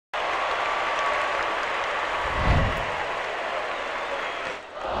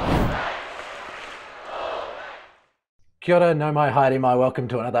Kia ora, no mai, haere mai. Welcome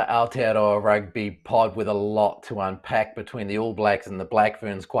to another Aotearoa Rugby Pod with a lot to unpack between the All Blacks and the Black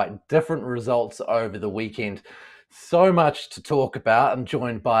Ferns. Quite different results over the weekend. So much to talk about. I'm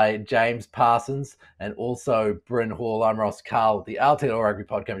joined by James Parsons and also Bryn Hall. I'm Ross Karl. The Aotearoa Rugby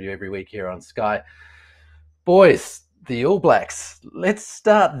Pod comes to you every week here on Sky. Boys, the All Blacks. Let's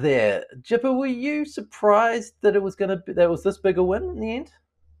start there. Jipper, were you surprised that it was this big a win in the end?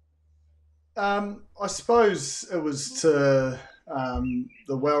 I suppose it was to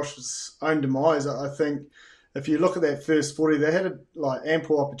the Welsh's own demise. I think if you look at that first 40, they had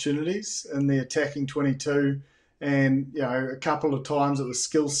ample opportunities in the attacking 22, and a couple of times it was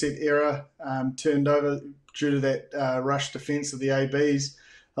skill set error turned over due to that rush defence of the ABs.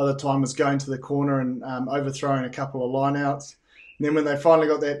 Other time was going to the corner and overthrowing a couple of lineouts. And then when they finally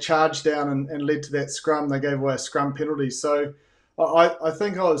got that charge down and led to that scrum, they gave away a scrum penalty. So I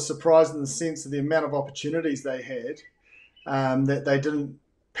think I was surprised in the sense of the amount of opportunities they had, that they didn't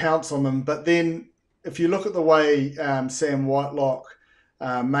pounce on them. But then if you look at the way Sam Whitelock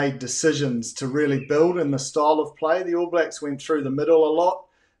made decisions to really build in the style of play, the All Blacks went through the middle a lot.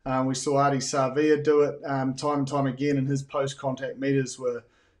 We saw Aotearoa Rugby do it time and time again, and his post-contact meters were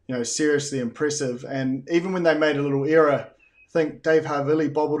seriously impressive. And even when they made a little error, I think Dave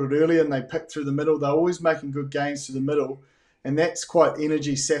Havili bobbled it early and they picked through the middle. They're always making good gains through the middle. And that's quite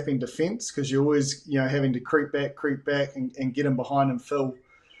energy sapping defence because you're always having to creep back and get in behind and fill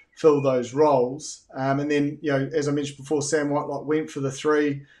those roles. And then as I mentioned before, Sam Whitelock went for the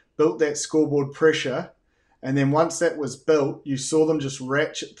three, built that scoreboard pressure, and then once that was built, you saw them just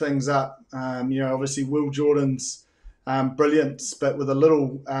ratchet things up. Obviously Will Jordan's brilliance, but with a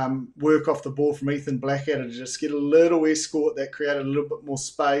little work off the ball from Ethan Blackadder to just get a little escort that created a little bit more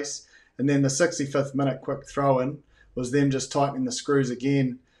space, and then the 65th minute quick throw in was them just tightening the screws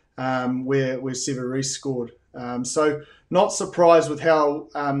again, where Severis scored. So not surprised with how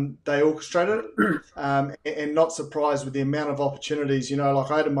they orchestrated it, and not surprised with the amount of opportunities. Like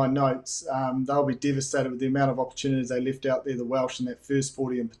I had in my notes, they'll be devastated with the amount of opportunities they left out there, the Welsh, in that first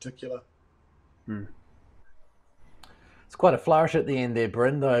 40 in particular. It's quite a flourish at the end there,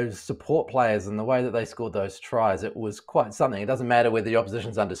 Bryn. Those support players and the way that they scored those tries, it was quite something. It doesn't matter whether the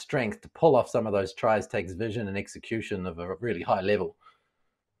opposition's under strength. To pull off some of those tries takes vision and execution of a really high level.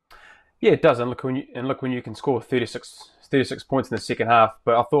 Yeah, it does. And look when you can score 36 points in the second half.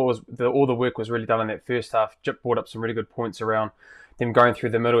 But I thought all the work was really done in that first half. Jip brought up some really good points around them going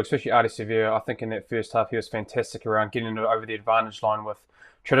through the middle, especially Aotearoa Rugby. I think in that first half he was fantastic around getting it over the advantage line with.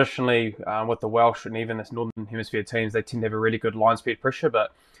 Traditionally, with the Welsh and even this Northern Hemisphere teams, they tend to have a really good line speed pressure,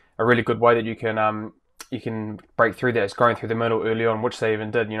 but a really good way that you can break through that is going through the middle early on, which they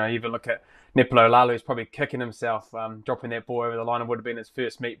even did. You even look at Nepolo Lalu, who's probably kicking himself, dropping that ball over the line. It would have been his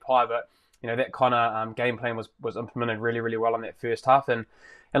first meat pie, but that kind of game plan was implemented really, really well in that first half. And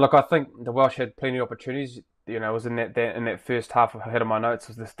look, I think the Welsh had plenty of opportunities. It was in that first half. I had on my notes,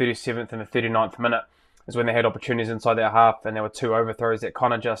 it was the 37th and the 39th minute. Is when they had opportunities inside their half, and there were two overthrows that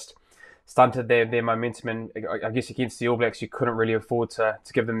kind of just stunted their momentum. And I guess against the All Blacks, you couldn't really afford to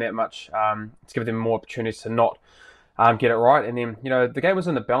give them that much, to give them more opportunities to not get it right. And then the game was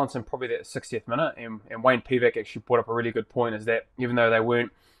in the balance in probably that 60th minute, and Wayne Pivac actually brought up a really good point: is that even though they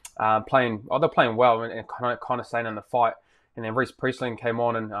weren't they're playing well and kind of staying in the fight. And then Reece Priestling came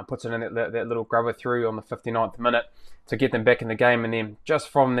on and puts it in that little grubber through on the 59th minute to get them back in the game. And then just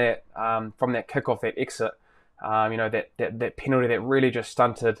from that kickoff, that exit, that penalty that really just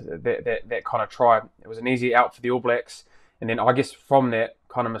stunted that kind of try. It was an easy out for the All Blacks. And then I guess from that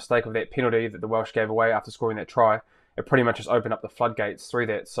kind of mistake of that penalty that the Welsh gave away after scoring that try, it pretty much just opened up the floodgates through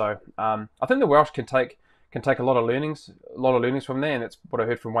that. So I think the Welsh can take a lot of learnings from there. And that's what I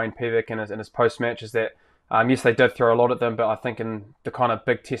heard from Wayne Pivac in his post match is that. Yes, they did throw a lot at them, but I think in the kind of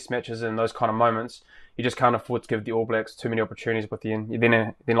big test matches and those kind of moments, you just can't afford to give the All Blacks too many opportunities with you. And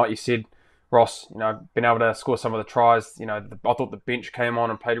then like you said, Ross, being able to score some of the tries, I thought the bench came on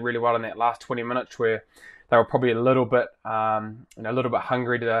and played really well in that last 20 minutes where they were probably a little bit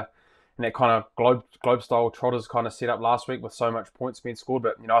hungry to, in that kind of globe style trotters kind of set up last week with so much points being scored.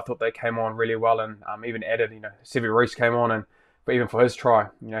 But, I thought they came on really well and even added, Severis came on and, but even for his try,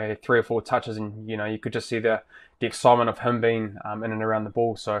 he had 3 or 4 touches, and you could just see the excitement of him being in and around the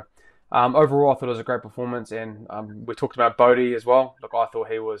ball. So overall, I thought it was a great performance, and we talked about Bodie as well. Look, I thought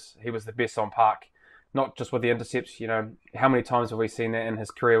he was the best on park, not just with the intercepts. How many times have we seen that in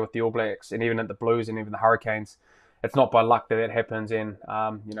his career with the All Blacks, and even at the Blues, and even the Hurricanes? It's not by luck that happens. And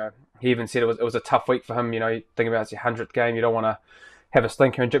he even said it was a tough week for him. You think about it's your 100th game. You don't want to have a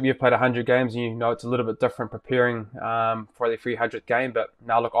stinker. And you've played 100 games, and it's a little bit different preparing for the 300th game. But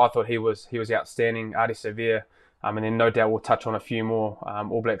now, look, I thought he was outstanding. Aotearoa Rugby And then no doubt we'll touch on a few more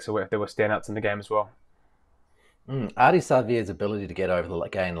All Blacks if there were standouts in the game as well. Adi Savier's ability to get over the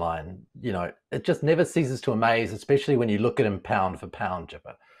gain line, it just never ceases to amaze, especially when you look at him pound for pound,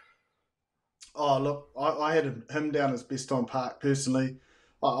 Jipper. Oh, look, I had him down as best on park personally.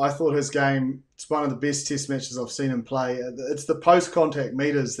 I thought his game, it's one of the best test matches I've seen him play. It's the post-contact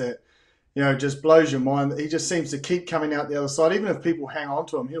meters that, just blows your mind. He just seems to keep coming out the other side. Even if people hang on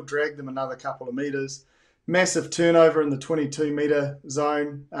to him, he'll drag them another couple of meters. Massive turnover in the 22-meter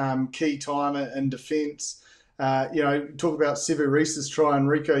zone, key time in defence. Talk about Sevu Reese's try and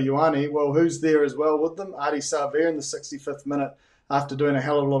Rieko Ioane. Well, who's there as well with them? Adi Savier in the 65th minute after doing a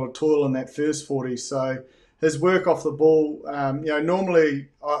hell of a lot of toil in that first 40. So his work off the ball, normally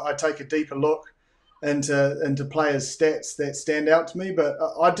I take a deeper look into players' stats that stand out to me, but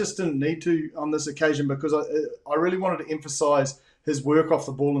I just didn't need to on this occasion because I really wanted to emphasise his work off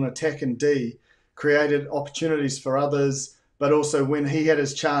the ball in attack and D, created opportunities for others, but also when he had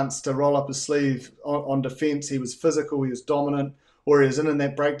his chance to roll up his sleeve on defence, he was physical, he was dominant, or he was in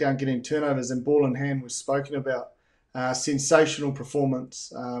that breakdown getting turnovers, and ball in hand was spoken about. Sensational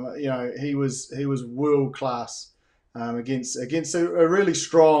performance. He was world class against a really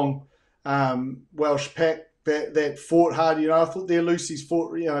strong Welsh pack that fought hard. I thought the Lucy's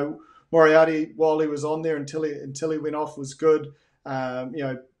fought. Moriarty while he was on there until he went off was good.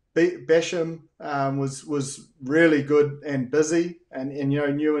 Basham was really good and busy and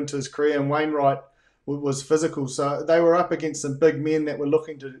new into his career, and Wainwright was physical. So they were up against some big men that were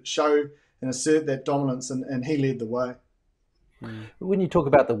looking to show and assert that dominance, and he led the way. When you talk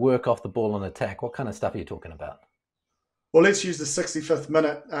about the work off the ball and attack, what kind of stuff are you talking about? Well, let's use the 65th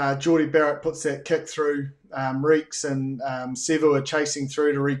minute. Beauden Barrett puts that kick through. Reeks and Sevu are chasing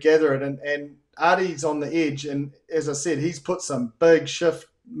through to regather it, and Artie's on the edge. And as I said, he's put some big shift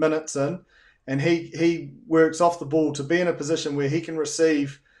minutes in, and he works off the ball to be in a position where he can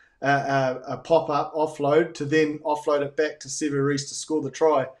receive a pop-up offload to then offload it back to Sevu Reece to score the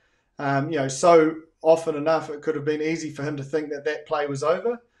try. So often enough, it could have been easy for him to think that play was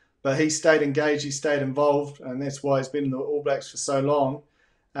over, but he stayed engaged, he stayed involved, and that's why he's been in the All Blacks for so long.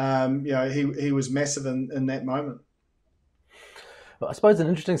 He was massive in that moment. Well, I suppose an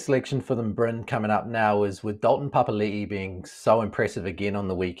interesting selection for them, Bryn, coming up now is with Dalton Papali'i being so impressive again on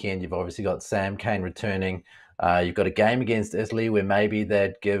the weekend. You've obviously got Sam Cane returning. You've got a game against Italy where maybe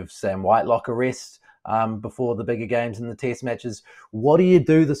they'd give Sam Whitelock a rest before the bigger games in the test matches. What do you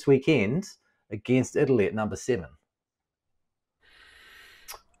do this weekend against Italy at number 7?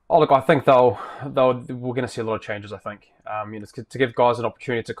 Oh, look, I think we're going to see a lot of changes. I think to give guys an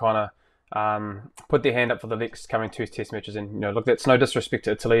opportunity to kind of put their hand up for the next coming 2 test matches. And look, that's no disrespect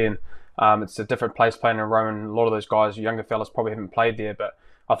to Italy, and it's a different place playing in Rome, and a lot of those guys, younger fellas, probably haven't played there, but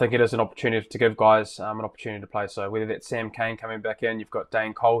I think it is an opportunity to give guys an opportunity to play. So whether that's Sam Cane coming back in, you've got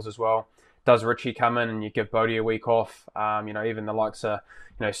Dane Coles as well. Does Richie come in and you give Bodie a week off? Even the likes of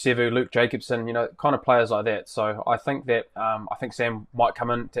Sevu, Luke Jacobson, kind of players like that. So I think that I think Sam might come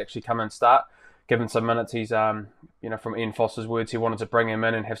in and start, given some minutes. He's from Ian Foster's words, he wanted to bring him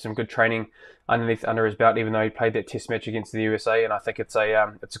in and have some good training under his belt, even though he played that test match against the USA. And I think it's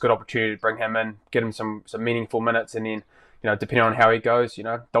a good opportunity to bring him in, get him some meaningful minutes, and then depending on how he goes,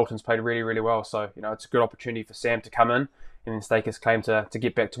 Dalton's played really, really well. So it's a good opportunity for Sam to come in and then stake his claim to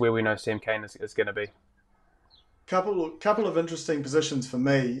get back to where we know Sam Cane is going to be. Couple of interesting positions for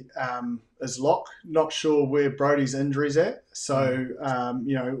me is lock. Not sure where Brodie's injury's at, so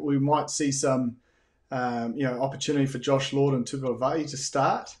we might see some opportunity for Josh Lord and Tupavai to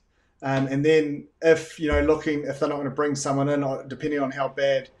start, and then if they're not going to bring someone in, depending on how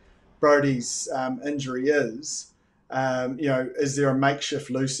bad Brodie's injury is there a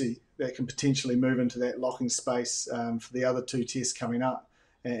makeshift Lucy that can potentially move into that locking space for the other 2 tests coming up,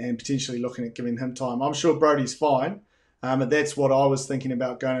 and potentially looking at giving him time. I'm sure Brodie's fine, but that's what I was thinking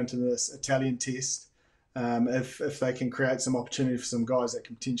about going into this Italian test. If they can create some opportunity for some guys that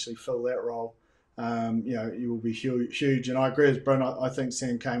can potentially fill that role, it will be huge. And I agree with Bryn. I think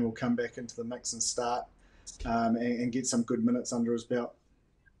Sam Cane will come back into the mix and start and get some good minutes under his belt.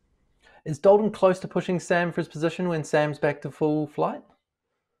 Is Dalton close to pushing Sam for his position when Sam's back to full flight?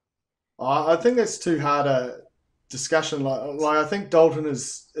 I think that's too hard a discussion. Like I think Dalton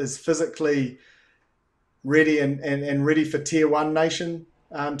is physically ready and ready for Tier 1 nation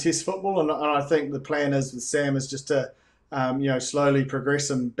test football, and I think the plan is with Sam is just to slowly progress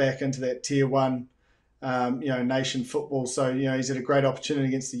him back into that Tier 1 nation football. So he's had a great opportunity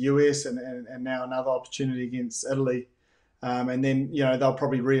against the US and now another opportunity against Italy. And then, they'll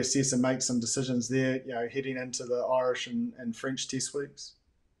probably reassess and make some decisions there, heading into the Irish and French test weeks.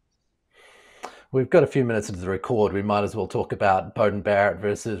 We've got a few minutes into the record. We might as well talk about Beauden Barrett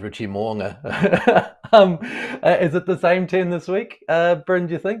versus Richie Mo'unga. Is it the same 10 this week, Bryn,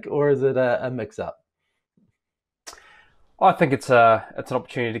 do you think, or is it a mix-up? I think it's an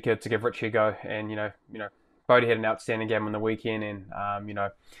opportunity to give Richie a go, and Bodie had an outstanding game on the weekend, and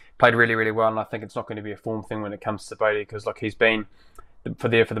played really, really well. And I think it's not going to be a form thing when it comes to Bodie, because he's been for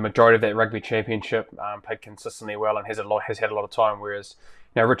the majority of that rugby championship, played consistently well, and has had a lot of time. Whereas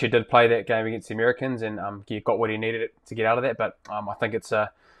Richie did play that game against the Americans, and he got what he needed to get out of that. But I think it's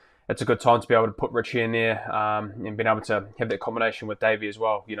a good time to be able to put Richie in there, and being able to have that combination with Davey as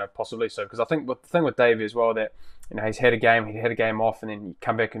well, possibly. So, because I think the thing with Davey as well, that he's had a game off, and then you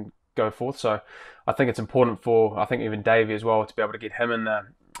come back and go forth. So I think it's important for, I think, even Davey as well, to be able to get him in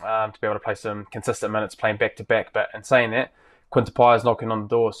there, to be able to play some consistent minutes playing back to back. But in saying that, Quinn Tupai is knocking on the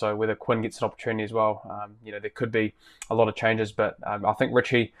door, so whether Quinn gets an opportunity as well, there could be a lot of changes. But I think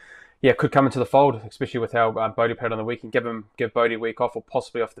Richie, could come into the fold, especially with how Bodie played on the weekend. Give Bodie a week off, or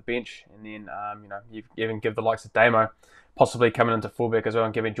possibly off the bench, and then you even give the likes of Damo possibly coming into fullback as well,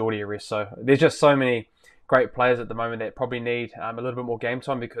 and giving Geordie a rest. So there's just so many great players at the moment that probably need a little bit more game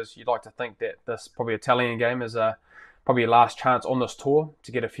time, because you'd like to think that this probably Italian game is probably your last chance on this tour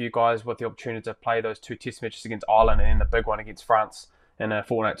to get a few guys with the opportunity to play those 2 test matches against Ireland, and then the big one against France in a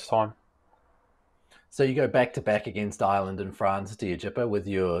fortnight's time. So you go back to back against Ireland and France, do you, Jipper, with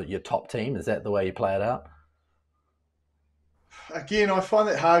your top team? Is that the way you play it out? Again, I find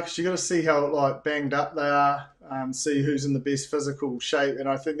that hard, because you got to see how banged up they are, see who's in the best physical shape, and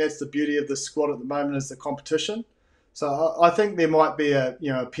I think that's the beauty of the squad at the moment, is the competition. So I think there might be a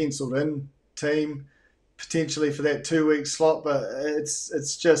penciled in team potentially for that 2-week slot, but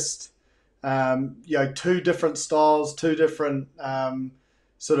it's just 2 different styles, 2 different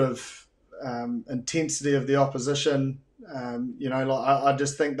intensity of the opposition. I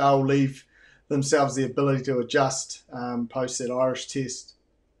just think they'll leave themselves the ability to adjust post that Irish test.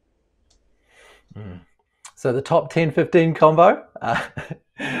 So the top 10-15 combo,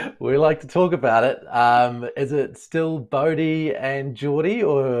 we like to talk about it. Is it still Bodie and Geordie,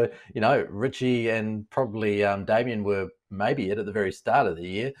 or Richie and probably Damien were maybe it at the very start of the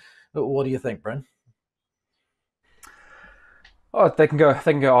year? But what do you think, Bryn? Oh, they can go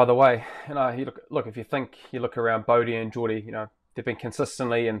either way. You look if you look around Bodie and Geordie, they've been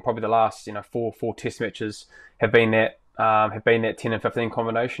consistently, in probably the last four test matches have been that 10 and 15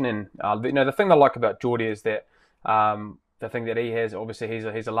 combination. And the thing I like about Geordie is that the thing that he has, obviously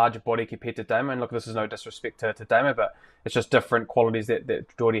he's a larger body compared to Damo. And look, this is no disrespect to Damo, but it's just different qualities that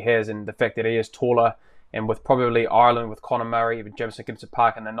Geordie has, and the fact that he is taller, and with probably Ireland, with Conor Murray, even Jamison Gibson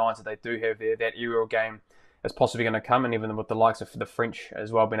Park and the nines that they do have there, that aerial game is possibly going to come, and even with the likes of the French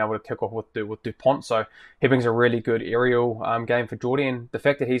as well being able to kick off with Dupont. So he brings a really good aerial game for Geordie, and the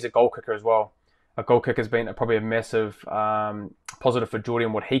fact that he's a goal kicker as well. A goal kicker has been probably a massive positive for Geordie,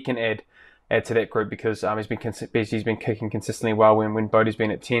 and what he can add to that group, because he's been kicking consistently well when Bodie's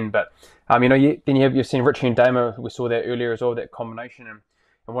been at 10. But you've seen Richie and Damo. We saw that earlier as well, that combination. And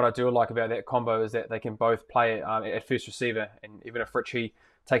what I do like about that combo is that they can both play at first receiver, and even if Richie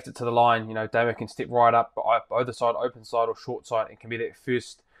takes it to the line, Damo can step right up either side, open side or short side, and can be that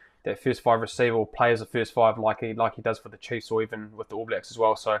first 5 receiver, or play as a first 5 like he does for the Chiefs, or even with the All Blacks as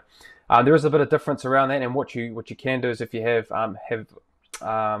well. So there is a bit of difference around that, and what you can do is, if you have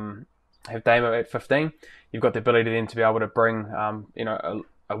Damo at 15, you've got the ability then to be able to bring a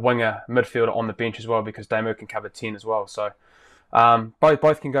winger midfielder on the bench as well, because Damo can cover 10 as well. So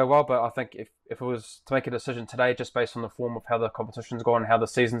both can go well, but I think if it was to make a decision today, just based on the form of how the competition's gone and how the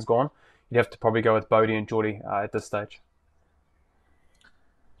season's gone, you'd have to probably go with Bodie and Geordie at this stage.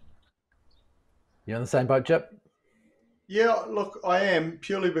 You on the same boat, Chip? Yeah, look, I am,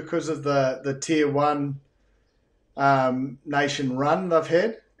 purely because of the Tier 1 nation run they've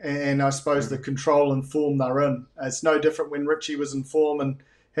had, and I suppose the control and form they're in. It's no different when Richie was in form and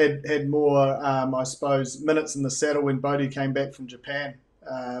had more, I suppose, minutes in the saddle when Bodie came back from Japan.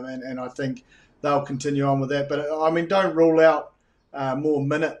 And I think they'll continue on with that. But, don't rule out more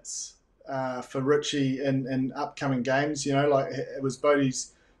minutes for Richie in upcoming games. It was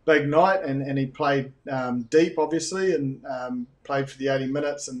Bodie's big night, and he played deep, obviously, and played for the 80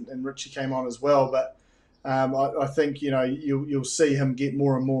 minutes, and Richie came on as well. But I think, you'll see him get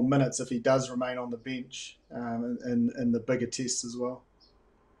more and more minutes if he does remain on the bench in the bigger tests as well.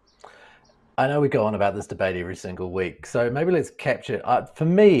 I know we go on about this debate every single week, so maybe let's capture. For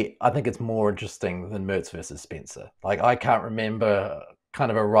me, I think it's more interesting than Mertz versus Spencer. I can't remember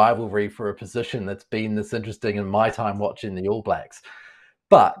kind of a rivalry for a position that's been this interesting in my time watching the All Blacks.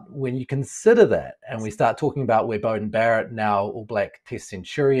 But when you consider that, and we start talking about where Beauden Barrett, now All Black Test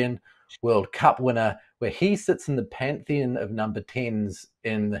centurion, World Cup winner, where he sits in the pantheon of number 10s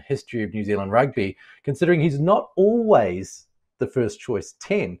in the history of New Zealand rugby, considering he's not always the first choice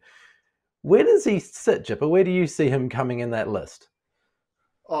 10. Where does he sit, Jipper? Where do you see him coming in that list?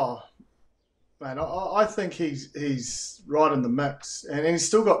 Oh, man, I think he's right in the mix, and he's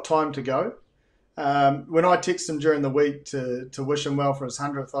still got time to go. When I texted him during the week to wish him well for his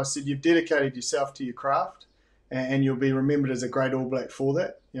 100th, I said, you've dedicated yourself to your craft, and you'll be remembered as a great All Black for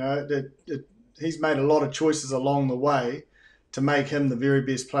that. He's made a lot of choices along the way to make him the very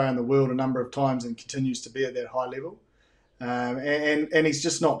best player in the world a number of times, and continues to be at that high level. And he's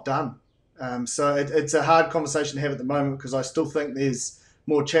just not done. So it's a hard conversation to have at the moment, because I still think there's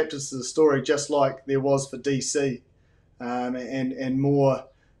more chapters to the story, just like there was for DC, and more,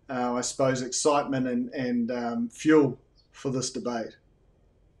 I suppose, excitement and fuel for this debate.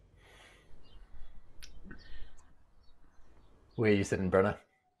 Where are you sitting, Bryn?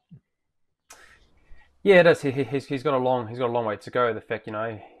 Yeah, it is. He's got a long way to go. The fact,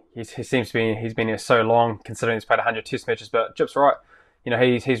 he seems to be, he's been here so long, considering he's played 100 Test matches. But Chip's right.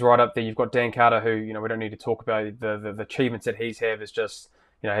 He's right up there. You've got Dan Carter, who we don't need to talk about the achievements that he's had. Is just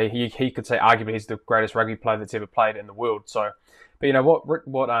he could say arguably he's the greatest rugby player that's ever played in the world. So, but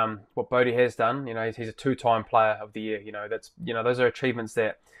what Bodie has done. He's a 2-time player of the year. Those are achievements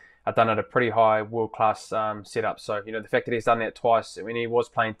that are done at a pretty high world class setup. So the fact that he's done that twice when he was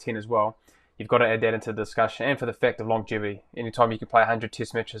playing 10 as well. You've got to add that into the discussion, and for the fact of longevity. Anytime you can play 100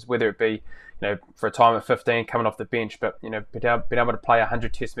 Test matches, whether it be, for a time at 15, coming off the bench, but being able to play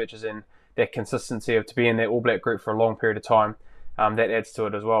 100 Test matches and that consistency of to be in that All Black group for a long period of time, that adds to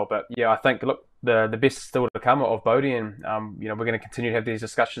it as well. But yeah, I think the best is still to come of Bodie, and we're going to continue to have these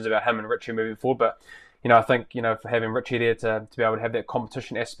discussions about him and Richie moving forward. But I think for having Richie there to be able to have that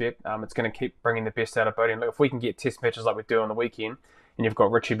competition aspect, it's going to keep bringing the best out of Bodie. And if we can get Test matches like we do on the weekend, and you've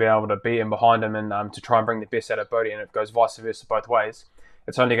got Richie being able to be in behind him and to try and bring the best out of Bodie, and it goes vice versa both ways,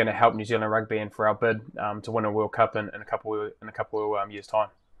 it's only going to help New Zealand rugby and for our bid to win a World Cup in a couple of years' time.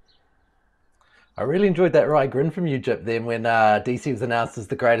 I really enjoyed that wry grin from you, Jip, then when DC was announced as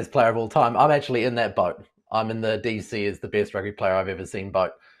the greatest player of all time. I'm actually in that boat. I'm in the DC is the best rugby player I've ever seen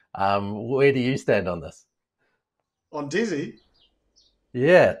boat. Where do you stand on this? On Dizzy?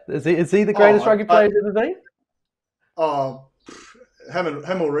 Yeah. Is he the greatest rugby player you've ever been? Oh,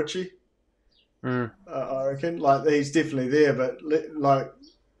 him or Richie. I reckon. He's definitely there, but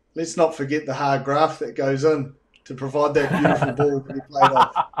let's not forget the hard graft that goes in to provide that beautiful ball to be played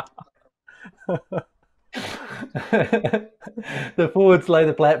off. The forwards lay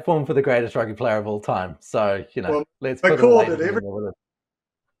the platform for the greatest rugby player of all time. So, let's put it.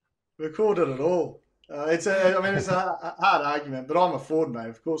 Recorded it all. It's a hard argument, but I'm a forward, mate.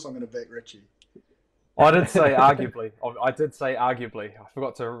 Of course I'm going to back Richie. I did say arguably. I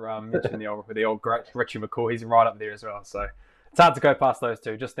forgot to mention the old great Richie McCaw. He's right up there as well. So it's hard to go past those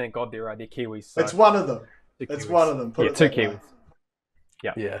two. Just thank God they're Kiwis. So. It's one of them. It's one of them. Two Kiwis.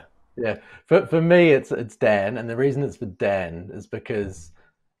 Yeah. For me, it's Dan, and the reason it's for Dan is because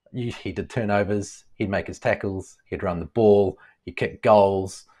he did turnovers, he'd make his tackles, he'd run the ball, he'd kick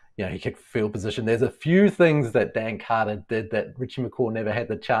goals. He kicked field position. There's a few things that Dan Carter did that Richie McCaw never had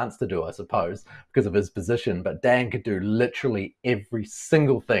the chance to do, I suppose, because of his position. But Dan could do literally every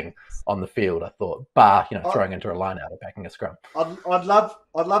single thing on the field, I thought, bar, throwing into a line out or backing a scrum. I'd love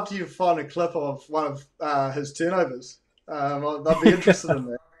to find a clip of one of his turnovers. I'd be interested in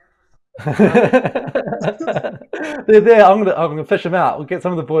that. They're there. I'm gonna fish them out. We'll get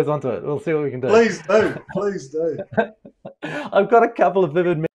some of the boys onto it. We'll see what we can do. Please do. I've got a couple of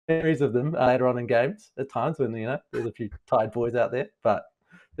vivid memories of them later on in games at times when there's a few tired boys out there, but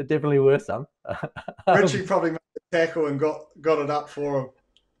there definitely were some. Richie probably made the tackle and got it up for him.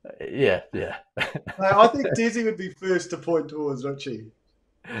 Yeah. I think Desi would be first to point towards Richie.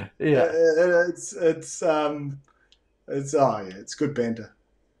 Yeah, it's good banter.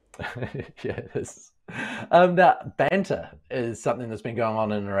 Yeah, it is. Now, banter is something that's been going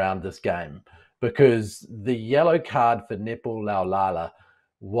on in and around this game, because the yellow card for Nepo Laulala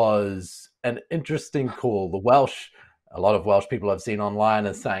was an interesting call. A lot of Welsh people I've seen online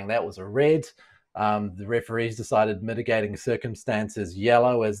are saying that was a red. The referees decided mitigating circumstances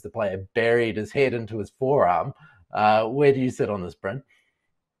yellow as the player buried his head into his forearm. Where do you sit on this, Bryn?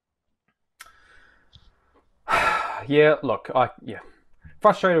 Yeah, look,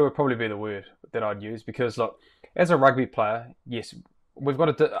 frustrated would probably be the word that I'd use, because look, as a rugby player, yes, we've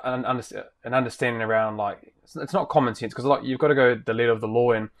got an understanding around, it's not common sense, because you've got to go the letter of the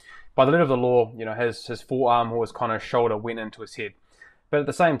law, and by the letter of the law, his forearm or his kind of shoulder went into his head. But at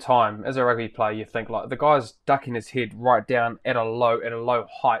the same time, as a rugby player, you think the guy's ducking his head right down at a low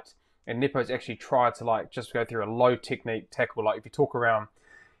height and Nepo's actually tried to like just go through a low technique tackle. Like if you talk around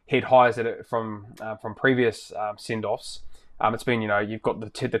head highs at it from previous send-offs, it's been, you've got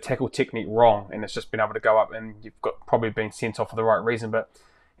the tackle technique wrong, and it's just been able to go up, and you've got probably been sent off for the right reason. But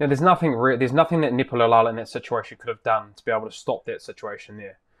there's nothing that Nepo Laulala in that situation could have done to be able to stop that situation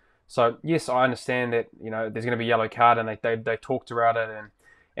there. So yes, I understand that there's going to be a yellow card, and they talked about it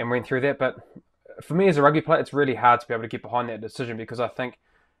and went through that. But for me as a rugby player, it's really hard to be able to get behind that decision, because I think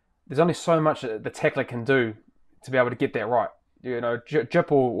there's only so much that the tackler can do to be able to get that right.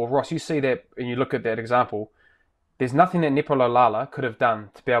 Jip or Ross, you see that and you look at that example, there's nothing that Nepo Laulala could have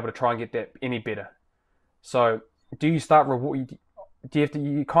done to be able to try and get that any better. So do you start reward? Do you have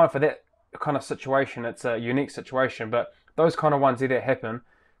to, for that kind of situation, it's a unique situation, but those kind of ones that happen,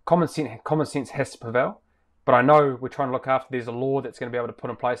 common sense has to prevail. But I know we're trying to look after, there's a law that's going to be able to put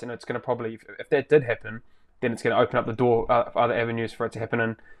in place, and it's going to probably, if that did happen, then it's going to open up the door for other avenues for it to happen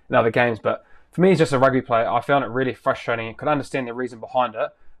in other games. But for me, as just a rugby player, I found it really frustrating. I could understand the reason behind it,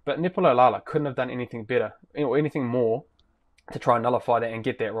 but Nepo Laulala couldn't have done anything better or anything more to try and nullify that and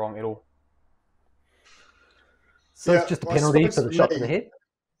get that wrong at all. So it's just a penalty for the shot to the head?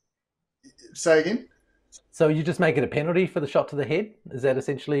 Say again? So you just make it a penalty for the shot to the head? Is that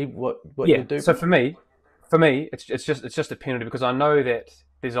essentially what you do? So for me, it's just a penalty, because I know that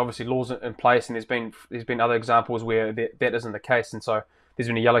there's obviously laws in place, and there's been other examples where that isn't the case, and so there's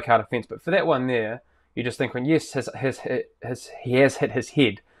been a yellow card offence. But for that one there, you just think, yes, he has hit his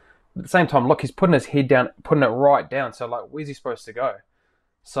head. But at the same time, look, he's putting his head down, putting it right down. So like, where's he supposed to go?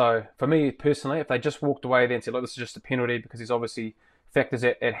 So for me personally, if they just walked away there and said, look, this is just a penalty because there's obviously factors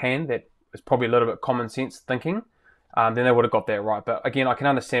at hand that is probably a little bit common sense thinking, then they would have got that right. But again, I can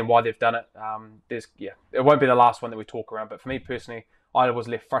understand why they've done it. It won't be the last one that we talk around. But for me personally, I was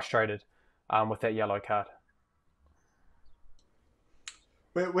left frustrated with that yellow card.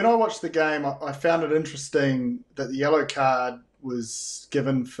 When I watched the game, I found it interesting that the yellow card was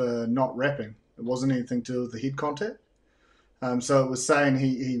given for not wrapping. It wasn't anything to do with the head contact. So it was saying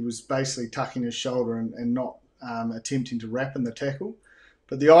he was basically tucking his shoulder and not attempting to wrap in the tackle.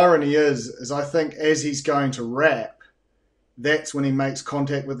 But the irony is I think as he's going to wrap, that's when he makes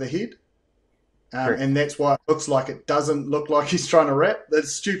contact with the head. And that's why it looks like it doesn't look like he's trying to wrap.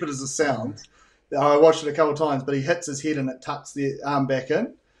 As stupid as it sounds. I watched it a couple of times, but he hits his head and it tucks the arm back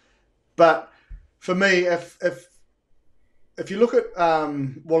in. But for me, if you look at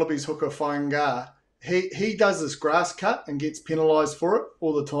Wallabies hooker Whainga, he does this grass cut and gets penalised for it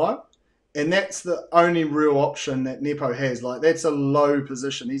all the time. And that's the only real option that Nepo has. Like, that's a low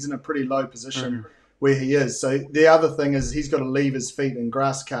position. He's in a pretty low position where he is. So the other thing is he's got to leave his feet in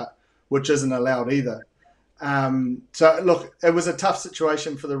grass cut, which isn't allowed either. So, look, it was a tough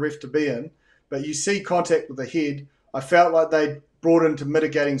situation for the ref to be in. But you see contact with the head. I felt like they brought into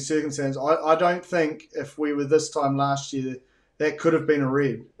mitigating circumstances. I don't think if we were this time last year, that could have been a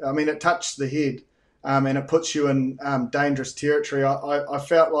red. I mean, it touched the head, and it puts you in dangerous territory. I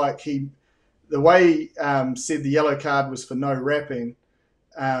felt like the way he said the yellow card was for no wrapping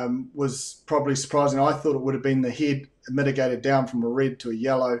was probably surprising. I thought it would have been the head mitigated down from a red to a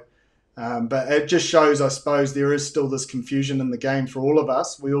yellow. But it just shows, I suppose, there is still this confusion in the game for all of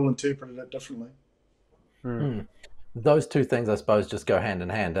us. We all interpreted it differently. Those two things, I suppose, just go hand in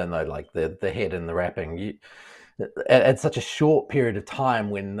hand, don't they? Like the head and the wrapping. At such a short period of time,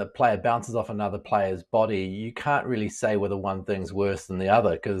 when the player bounces off another player's body, you can't really say whether one thing's worse than the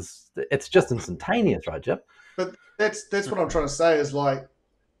other because it's just instantaneous, right, Jip? But that's what I'm trying to say is, like,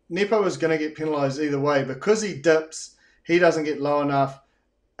 Nepo is going to get penalised either way because he dips, he doesn't get low enough,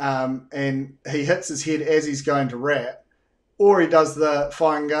 and he hits his head as he's going to wrap, or he does the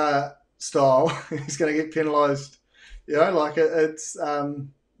Whainga style, he's going to get penalised. You know, like it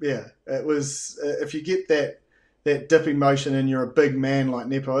was, if you get that dipping motion and you're a big man like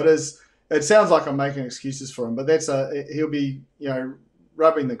Nepo, it sounds like I'm making excuses for him, but he'll be,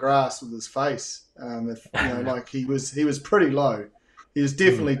 rubbing the grass with his face. Like he was pretty low. He was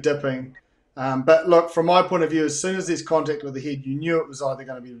definitely dipping. But look, from my point of view, as soon as there's contact with the head, you knew it was either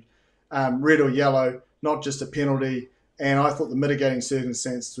going to be red or yellow, not just a penalty. And I thought the mitigating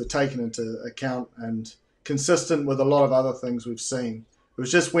circumstances were taken into account and consistent with a lot of other things we've seen. It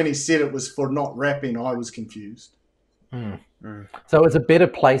was just when he said it was for not wrapping, I was confused. So it's a better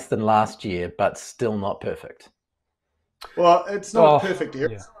place than last year, but still not perfect. Well, it's not a perfect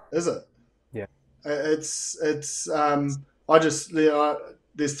area, is it? Yeah. There's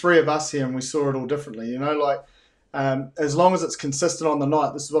three of us here and we saw it all differently. As long as it's consistent on the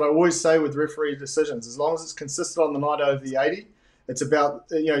night, this is what I always say with referee decisions. As long as it's consistent on the night over the 80, it's about,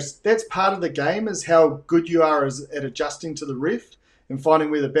 that's part of the game is how good you are at adjusting to the ref. and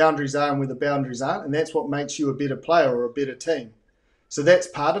finding where the boundaries are and where the boundaries aren't. And that's what makes you a better player or a better team. So that's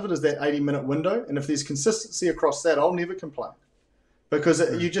part of it, is that 80-minute window. And if there's consistency across that, I'll never complain, because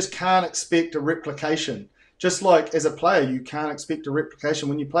you just can't expect a replication. Just like as a player, you can't expect a replication.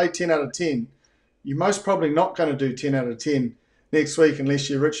 When you play 10 out of 10, you're most probably not going to do 10 out of 10 next week unless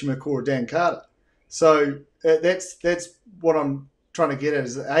you're Richie McCaw or Dan Carter. So that's what I'm trying to get at,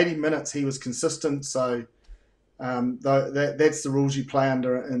 is that 80 minutes he was consistent. So that's the rules you play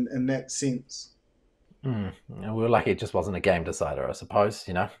under in that sense. We were lucky it just wasn't a game decider, I suppose,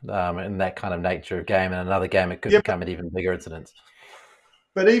 in that kind of nature of game. And another game, it could become an even bigger incident.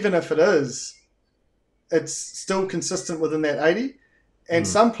 But even if it is, it's still consistent within that 80. And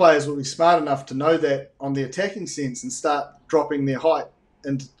some players will be smart enough to know that on the attacking sense and start dropping their height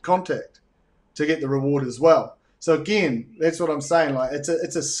into contact to get the reward as well. So again, that's what I'm saying. Like it's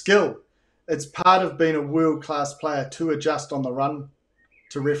a skill. It's part of being a world-class player to adjust on the run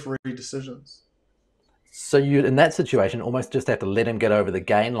to referee decisions. So you, in that situation, almost just have to let him get over the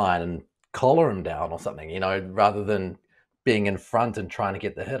gain line and collar him down or something, rather than being in front and trying to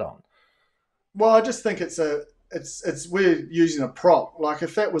get the hit on. Well, I just think it's we're using a prop. Like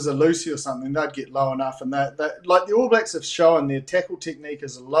if that was a Lucy or something, they'd get low enough, and that like the All Blacks have shown, their tackle technique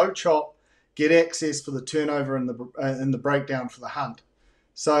is a low chop, get access for the turnover and the breakdown for the hunt.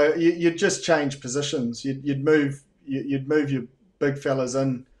 So you'd just change positions. You'd move your big fellas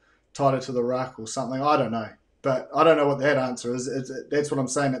in tighter to the ruck or something. I don't know, but I don't know what that answer is. That's what I'm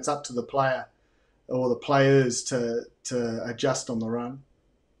saying. It's up to the player or the players to adjust on the run.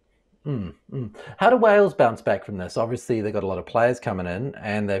 How do Wales bounce back from this? Obviously, they've got a lot of players coming in,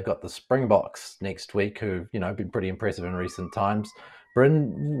 and they've got the Springboks next week, who've been pretty impressive in recent times.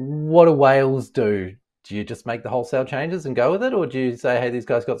 Bryn, what do Wales do? Do you just make the wholesale changes and go with it, or do you say, hey, these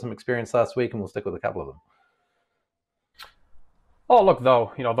guys got some experience last week, and we'll stick with a couple of them? Oh, look,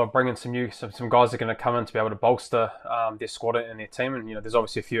 they'll bring in some guys that are going to come in to be able to bolster their squad and their team. And there's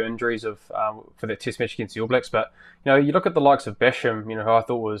obviously a few injuries for that Test match against the All Blacks. But you look at the likes of Basham, who I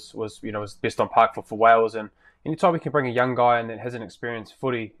thought was best on park for Wales. And anytime we can bring a young guy in that hasn't experienced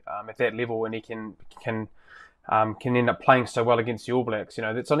footy at that level, and he can end up playing so well against the All Blacks,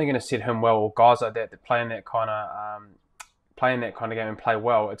 that's only going to set him well. Or guys like that play in that kind of game and play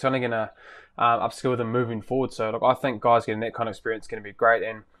well. It's only going to upskill them moving forward. So look, I think guys getting that kind of experience is going to be great.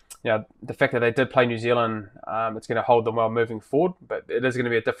 And the fact that they did play New Zealand, it's going to hold them well moving forward. But it is going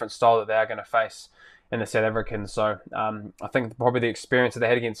to be a different style that they are going to face in the South Africans. So I think probably the experience that they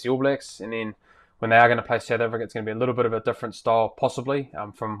had against the All Blacks, and then when they are going to play South Africa, it's going to be a little bit of a different style, possibly,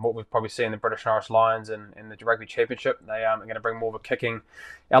 from what we've probably seen in the British and Irish Lions and the Rugby Championship. They are going to bring more of a kicking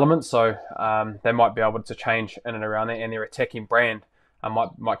element, so they might be able to change in and around that, and their attacking brand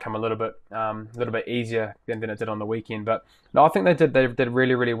might come a little bit easier than it did on the weekend. But no, I think they did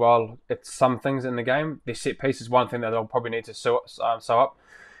really, really well at some things in the game. Their set piece is one thing that they'll probably need to sew up,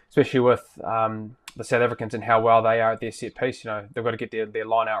 especially with the South Africans and how well they are at their set piece. They've got to get their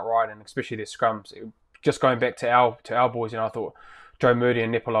line out right, and especially their scrums. Just going back to our boys, I thought Joe Moody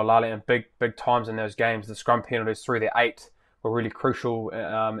and Nepo Laulale in big times in those games, the scrum penalties through their 8 were really crucial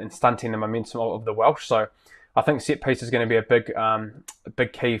in stunting the momentum of the Welsh. So I think set piece is going to be a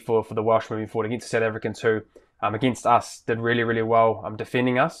big key for the Welsh moving forward against the South Africans, who against us did really, really well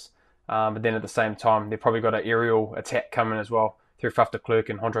defending us. But then at the same time, they've probably got an aerial attack coming as well through Faf de Klerk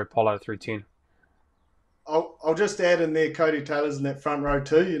and Andre Pollard through 10. I'll just add in there, Cody Taylor's in that front row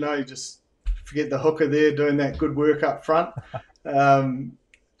too. You just forget the hooker there doing that good work up front.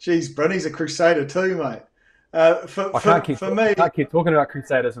 Geez, Brynny's a crusader too, mate. I can't keep talking about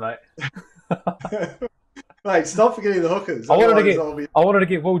crusaders, mate. Mate, stop forgetting the hookers. I wanted to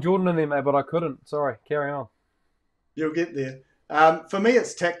get Will Jordan in there, mate, but I couldn't. Sorry, carry on. You'll get there. For me,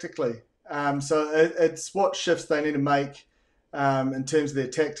 it's tactically. So it's what shifts they need to make in terms of their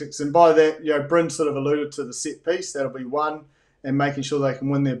tactics. And by that, Bryn sort of alluded to the set piece. That'll be one, and making sure they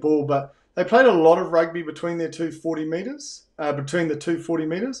can win their ball. But they played a lot of rugby between their 240 metres,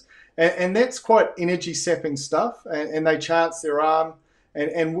 and that's quite energy-sapping stuff. And they chance their arm.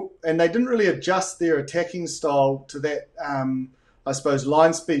 And they didn't really adjust their attacking style to that, I suppose,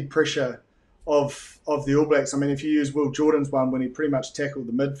 line speed pressure of the All Blacks. I mean, if you use Will Jordan's one when he pretty much tackled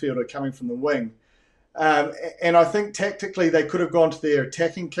the midfielder coming from the wing. And I think tactically they could have gone to their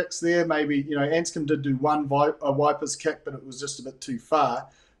attacking kicks there. Maybe, Anscombe did do a Viper's kick, but it was just a bit too far.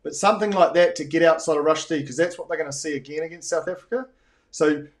 But something like that to get outside of rush D, because that's what they're going to see again against South Africa.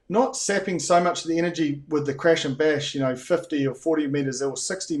 So not sapping so much of the energy with the crash and bash, 50 or 40 metres or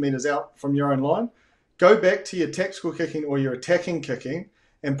 60 metres out from your own line. Go back to your tactical kicking or your attacking kicking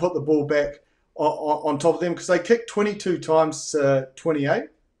and put the ball back on top of them, because they kicked 22 times to 28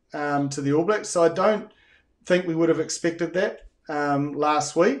 to the All Blacks. So I don't think we would have expected that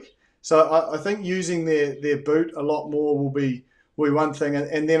last week. So I think using their boot a lot more will be one thing.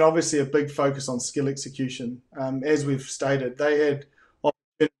 And then obviously a big focus on skill execution. As we've stated, they had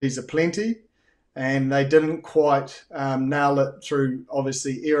opportunities aplenty, and they didn't quite nail it through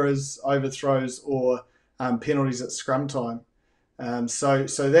obviously errors, overthrows, or penalties at scrum time. So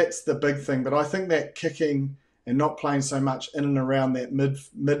that's the big thing. But I think that kicking and not playing so much in and around that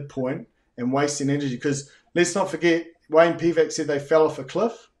midpoint and wasting energy, because let's not forget, Wayne Pivac said they fell off a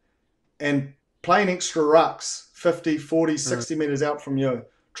cliff, and playing extra rucks 50, 40, 60 metres out from your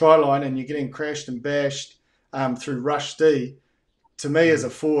try line, and you're getting crashed and bashed through rush D. To me, as a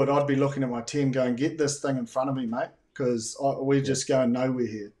forward, I'd be looking at my team going, get this thing in front of me, mate, because we're just going nowhere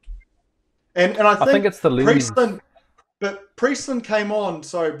here. And I think it's the lead. Priestland came on,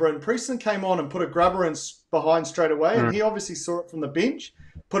 Bryn. Priestland came on and put a grubber in behind straight away, and he obviously saw it from the bench,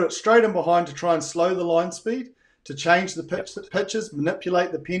 put it straight in behind to try and slow the line speed, to change the pitches,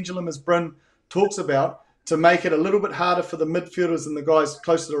 manipulate the pendulum, as Bryn talks about, to make it a little bit harder for the midfielders and the guys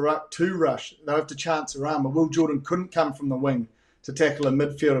closer to the ruck to rush. They'll have to chance around, but Will Jordan couldn't come from the wing to tackle a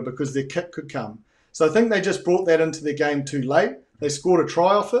midfielder because their kick could come. So I think they just brought that into their game too late. They scored a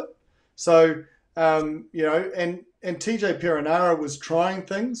try off it. So, and TJ Perenara was trying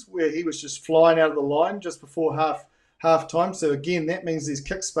things where he was just flying out of the line just before half time. So again, that means there's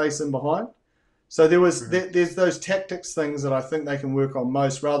kick space in behind. So there's those tactics things that I think they can work on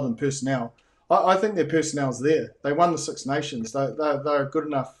most rather than personnel. I think their personnel's there. They won the Six Nations. They're a good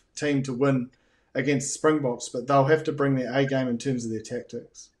enough team to win against Springboks, but they'll have to bring their A game in terms of their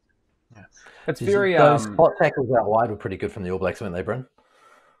tactics. Yeah. It's very those spot tackles out wide were pretty good from the All Blacks, weren't they, Bryn?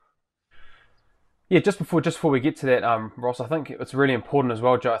 Yeah, just before we get to that, Ross, I think it's really important as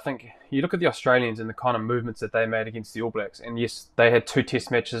well, Joe. I think you look at the Australians and the kind of movements that they made against the All Blacks, and yes, they had 2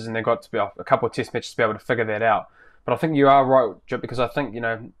 test matches and they got to be a couple of test matches to be able to figure that out. But I think you are right, Joe, because I think,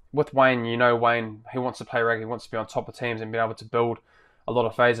 with Wayne, Wayne, he wants to play rugby, he wants to be on top of teams and be able to build a lot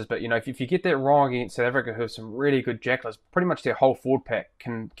of phases. But, if you get that wrong against South Africa, who have some really good jacklers, pretty much their whole forward pack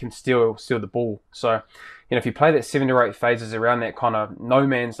can steal the ball. So, if you play that 7 to 8 phases around that kind of no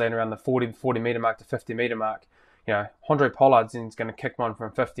man's land around the 40 metre mark to 50 metre mark, Andre Pollard's going to kick one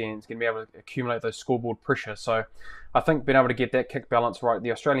from 50 and he's going to be able to accumulate those scoreboard pressure. So I think being able to get that kick balance right,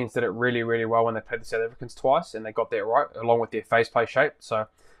 the Australians did it really, really well when they played the South Africans twice, and they got that right along with their phase play shape. So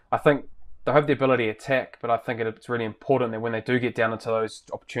I think they have the ability to attack, but I think it's really important that when they do get down into those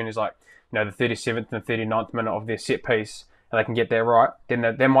opportunities like, the 37th and 39th minute of their set piece, and they can get that right, then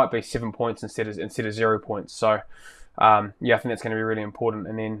there might be 7 points instead of 0 points. So, I think that's going to be really important.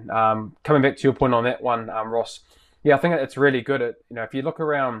 And then coming back to your point on that one, Ross, I think it's really good at, if you look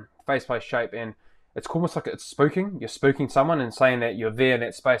around face play shape, and it's almost like it's spooking. You're spooking someone and saying that you're there in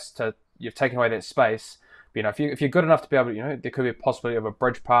that space you've taken away that space. But, if you're good enough to be able to, there could be a possibility of a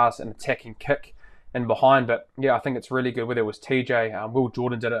bridge pass, an attacking kick in behind. But I think it's really good. Whether it was TJ, Will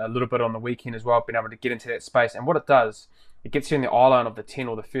Jordan did it a little bit on the weekend as well, being able to get into that space. And what it does, it gets you in the eye line of the 10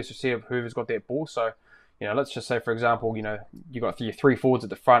 or the first receiver, whoever's got that ball. So, let's just say, for example, you got your 3 forwards at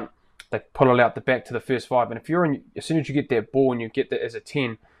the front, they pull it out the back to the first 5. And if as soon as you get that ball and you get that as a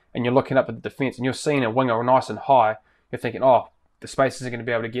 10, and you're looking up at the defence and you're seeing a winger nice and high, you're thinking, the space isn't going to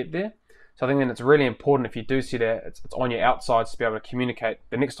be able to get there. So I think then it's really important, if you do see that, it's on your outsides to be able to communicate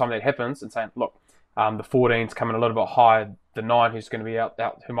the next time that happens and saying, look, the 14's coming a little bit higher, the 9 who's going to be out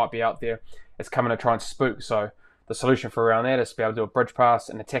who might be out there, is coming to try and spook. So the solution for around that is to be able to do a bridge pass,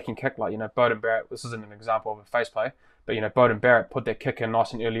 an attacking kick, like, Beauden Barrett. This isn't an example of a face play, but, Beauden Barrett put that kick in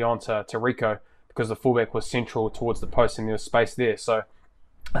nice and early on to Rico, because the fullback was central towards the post and there was space there. So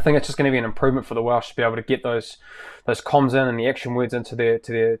I think it's just going to be an improvement for the Welsh to be able to get those comms in and the action words into their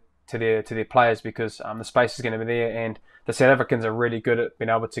players, because the space is going to be there, and the South Africans are really good at being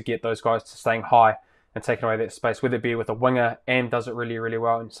able to get those guys to staying high and taking away that space, whether it be with a winger. Am does it really, really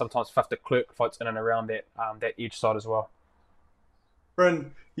well, and sometimes Faf de Klerk floats in and around that edge side as well.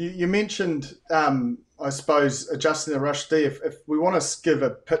 Bryn, you mentioned, I suppose, adjusting the rush D. If we want to give a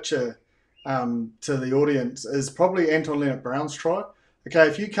picture to the audience, is probably Anton Leonard-Brown's try. Okay,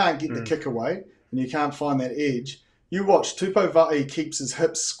 if you can't get the kick away and you can't find that edge, you watch Tupou Vaa'i keeps his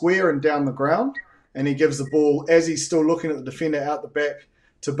hips square and down the ground, and he gives the ball, as he's still looking at the defender out the back,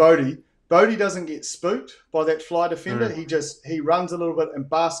 to Bodie. Bodie doesn't get spooked by that fly defender. He runs a little bit and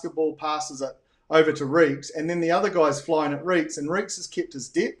basketball passes it over to Reeks, and then the other guy's flying at Reeks, and Reeks has kept his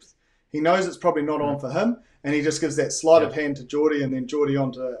depth. He knows it's probably not on for him, and he just gives that sleight of hand to Geordie, and then Geordie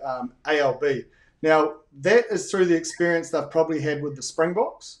on to ALB. Now, that is through the experience they've probably had with the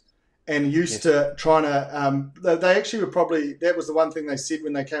Springboks, and used to trying to. They actually were probably, that was the one thing they said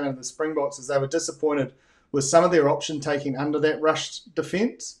when they came out of the Springboks, is they were disappointed with some of their option taking under that rush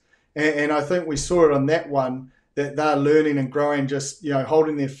defence, and I think we saw it on that one, that they're learning and growing, just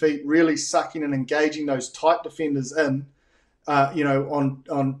holding their feet, really sucking and engaging those tight defenders in. On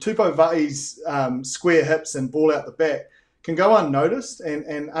Tupou Vai's square hips and ball out the back can go unnoticed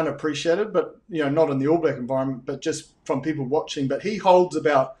and unappreciated, but not in the All Black environment, but just from people watching. But he holds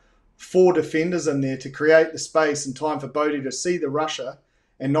about 4 defenders in there to create the space and time for Bodie to see the rusher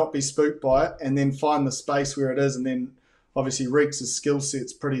and not be spooked by it, and then find the space where it is. And then obviously Reeks' skill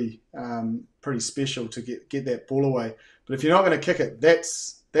set's pretty special to get that ball away. But if you're not going to kick it,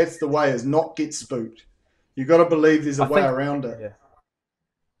 that's the way, is not get spooked. You've got to believe there's a way around it. Yeah.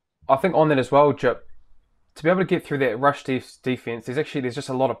 I think on that as well, Jip, to be able to get through that rush defense, there's just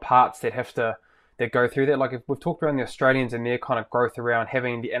a lot of parts that go through that. Like, if we've talked around the Australians and their kind of growth around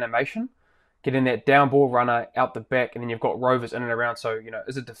having the animation, getting that down ball runner out the back, and then you've got rovers in and around. So,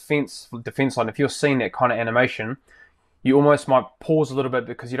 as a defense line, if you're seeing that kind of animation, you almost might pause a little bit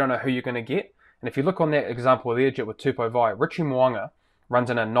because you don't know who you're going to get. And if you look on that example there, Jip, with Tupou Vai, Richie Mo'unga runs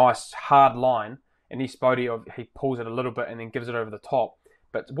in a nice hard line, and East Bodie, he pulls it a little bit and then gives it over the top.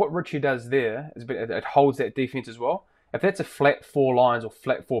 But what Richie does there is it holds that defense as well. If that's a flat 4 lines or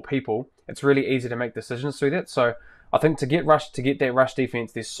flat 4 people, it's really easy to make decisions through that. So I think to get that rush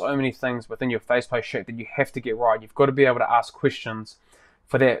defense, there's so many things within your face play shape that you have to get right. You've got to be able to ask questions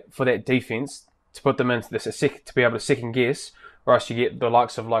for that defense to put them into this to be able to second guess, or else you get the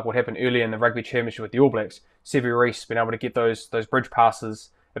likes of like what happened earlier in the Rugby Championship with the All Blacks. Sevi Reece being able to get those bridge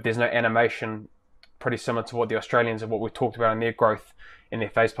passes if there's no animation, pretty similar to what the Australians and what we've talked about in their growth in their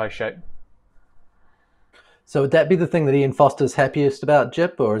face play shape. So would that be the thing that Ian Foster's happiest about,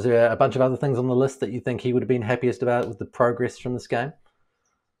 Jip, or is there a bunch of other things on the list that you think he would have been happiest about with the progress from this game?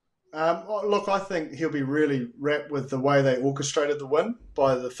 Look, I think he'll be really wrapped with the way they orchestrated the win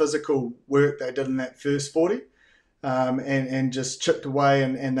by the physical work they did in that first 40, and just chipped away.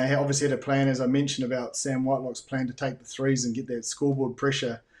 And they obviously had a plan, as I mentioned, about Sam Whitelock's plan to take the threes and get that scoreboard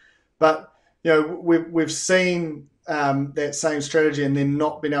pressure. But we've seen that same strategy and then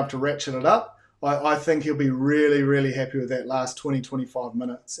not been able to ratchet it up. I think he'll be really, really happy with that last 20, 25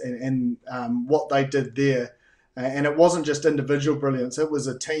 minutes and what they did there. And it wasn't just individual brilliance. It was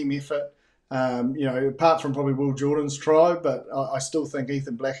a team effort, apart from probably Will Jordan's try, but I still think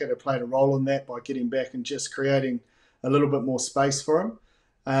Ethan Blackadder played a role in that by getting back and just creating a little bit more space for him.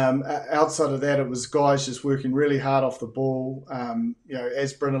 Outside of that, it was guys just working really hard off the ball,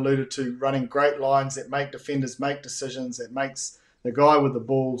 as Bryn alluded to, running great lines that make defenders make decisions, that makes the guy with the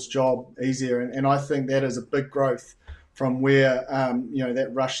ball's job easier. And I think that is a big growth from where, that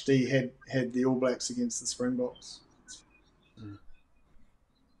rush D had the All Blacks against the Springboks.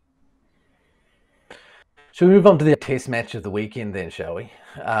 Shall we move on to the test match of the weekend then, shall we?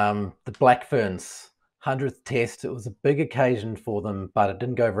 The Black Ferns, 100th test. It was a big occasion for them, but it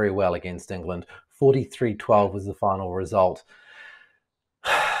didn't go very well against England. 43-12 was the final result.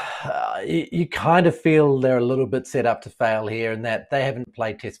 You kind of feel they're a little bit set up to fail here, in that they haven't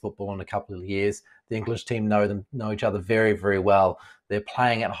played test football in a couple of years. The English team know each other very, very well. They're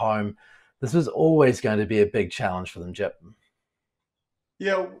playing at home. This was always going to be a big challenge for them, Jip.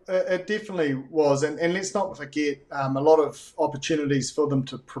 Yeah, it definitely was. And let's not forget, a lot of opportunities for them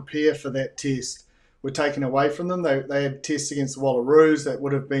to prepare for that test were taken away from them. They had tests against the Wallaroos that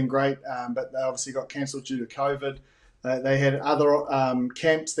would have been great, but they obviously got cancelled due to COVID. They had other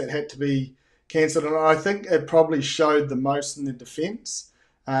camps that had to be cancelled, and I think it probably showed the most in the defence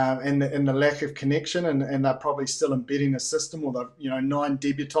and the lack of connection, and they're probably still embedding a system. Although 9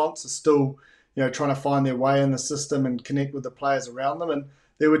 debutants are still trying to find their way in the system and connect with the players around them, and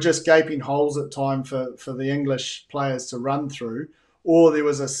there were just gaping holes at time for the English players to run through, or there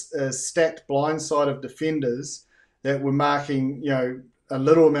was a stacked blind side of defenders that were marking a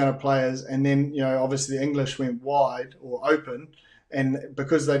little amount of players, and then obviously the English went wide or open, and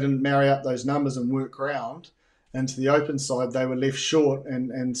because they didn't marry up those numbers and work around into the open side, they were left short,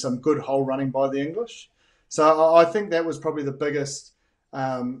 and some good hole running by the English. So I think that was probably the biggest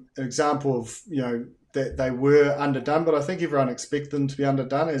example of that they were underdone, but I think everyone expected them to be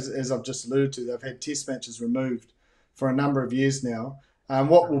underdone, as I've just alluded to. They've had test matches removed for a number of years now.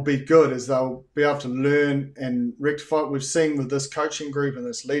 What will be good is they'll be able to learn and rectify it. We've seen with this coaching group and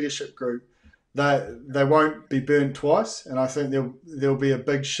this leadership group that they won't be burnt twice, and I think there'll be a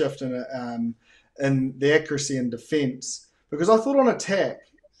big shift in the accuracy and defence. Because I thought on attack,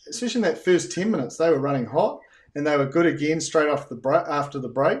 especially in that first 10 minutes, they were running hot and they were good again straight after the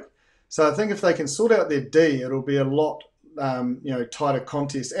break. So I think if they can sort out their D, it'll be a lot tighter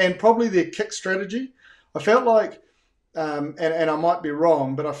contest, and probably their kick strategy. I felt like, and I might be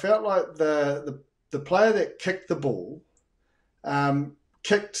wrong, but I felt like the player that kicked the ball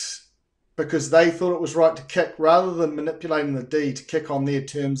kicked because they thought it was right to kick, rather than manipulating the D to kick on their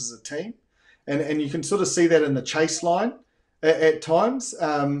terms as a team. And you can sort of see that in the chase line at times.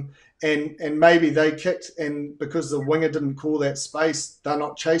 And maybe they kicked, and because the winger didn't call that space, they're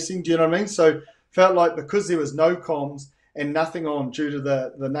not chasing. Do you know what I mean? So felt like because there was no comms and nothing on due to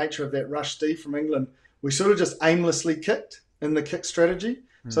the nature of that rush D from England, we sort of just aimlessly kicked in the kick strategy.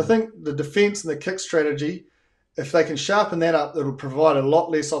 Mm. So I think the defence and the kick strategy, if they can sharpen that up, it'll provide a lot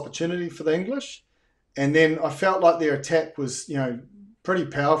less opportunity for the English. And then I felt like their attack was, pretty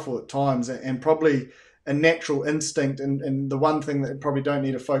powerful at times, and probably a natural instinct, and the one thing that they probably don't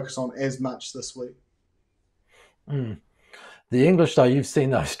need to focus on as much this week. Mm. The English, though, you've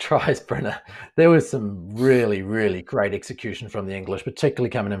seen those tries, Bryn. There was some really, really great execution from the English, particularly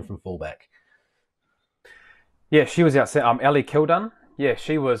coming in from fullback. Yeah, she was outstanding. Ellie Kildun. Yeah,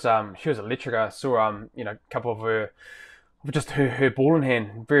 she was electric. I saw a couple of her ball in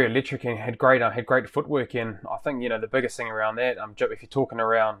hand, very electric, and had great footwork. And I think the biggest thing around that, if you're talking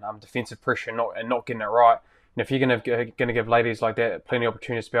around defensive pressure and not getting it right, if you're going to give ladies like that plenty of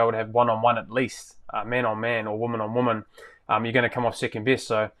opportunities to be able to have one-on-one at least, man on man or woman on woman, you're going to come off second best.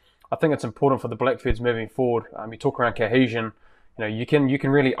 So I think it's important for the Blackfoots moving forward. You talk around cohesion, you can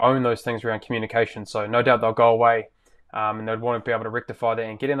really own those things around communication. So no doubt they'll go away. And they'd want to be able to rectify that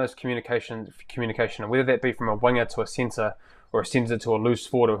and get in those communication, whether that be from a winger to a centre or a centre to a loose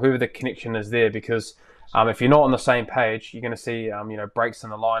forward, or whoever the connection is there. Because if you're not on the same page, you're going to see breaks in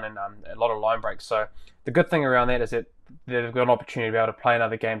the line, and a lot of line breaks. So the good thing around that is that they've got an opportunity to be able to play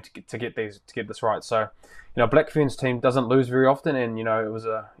another game to get this right. So Blackfern's team doesn't lose very often, and it was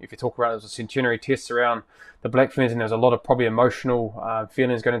if you talk about it, was a centenary test around the Blackferns, and there was a lot of probably emotional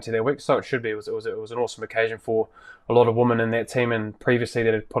feelings going into their week. So it should be. It was an awesome occasion for a lot of women in that team, and previously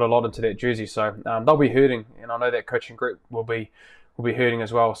that had put a lot into that jersey. So they'll be hurting, and I know that coaching group will be hurting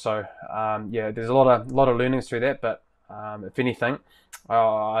as well. So there's a lot of learnings through that. But if anything,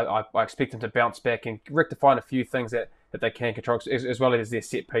 I expect them to bounce back and rectify a few things that they can control, as well as their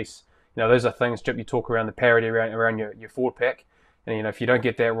set piece. Those are things, Jip, you talk around the parity around your forward pack. And, if you don't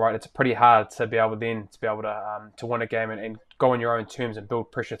get that right, it's pretty hard to be able to win a game and go on your own terms and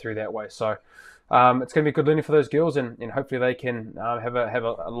build pressure through that way. So it's going to be good learning for those girls, and hopefully they can have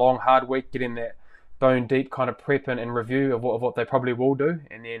a long, hard week, getting that bone deep kind of prep and review of what they probably will do,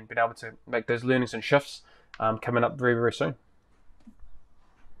 and then being able to make those learnings and shifts coming up very, very soon.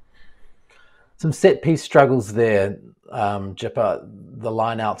 Some set-piece struggles there, Jipper. The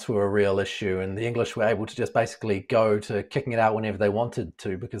line-outs were a real issue, and the English were able to just basically go to kicking it out whenever they wanted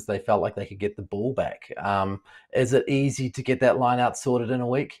to because they felt like they could get the ball back. Is it easy to get that line-out sorted in a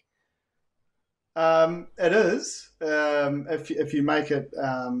week? It is, if you make it,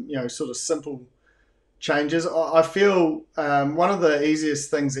 sort of simple changes. I feel one of the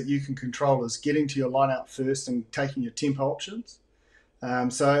easiest things that you can control is getting to your line-out first and taking your tempo options.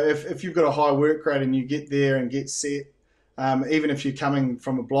 So if you've got a high work rate and you get there and get set, even if you're coming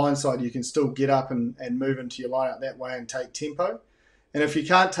from a blind side, you can still get up and move into your line out that way and take tempo. And if you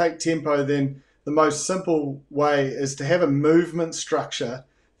can't take tempo, then the most simple way is to have a movement structure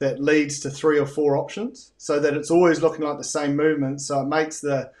that leads to 3 or 4 options, so that it's always looking like the same movement. So it makes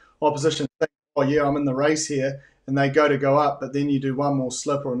the opposition think, oh yeah, I'm in the race here, and they go up, but then you do one more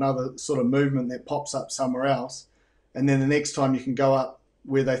slip or another sort of movement that pops up somewhere else. And then the next time you can go up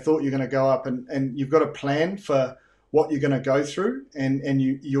where they thought you're going to go up, and you've got a plan for what you're going to go through, and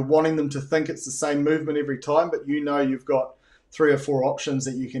you're wanting them to think it's the same movement every time, but you've got 3 or 4 options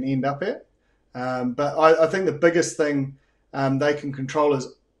that you can end up at. But I think the biggest thing they can control is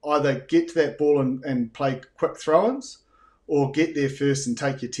either get to that ball and play quick throw-ins, or get there first and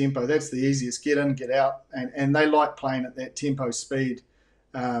take your tempo. That's the easiest, get in, get out, and they like playing at that tempo speed,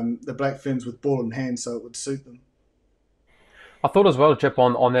 the Black Ferns, with ball in hand, so it would suit them. I thought as well, Jip,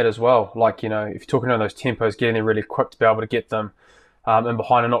 on that as well. Like, if you're talking about those tempos, getting there really quick to be able to get them in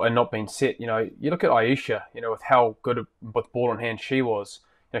behind and not being set. You look at Aisha, with how good with ball in hand she was.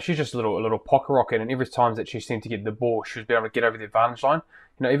 She's just a little pocket rocket, and every time that she seemed to get the ball, she was able to get over the advantage line.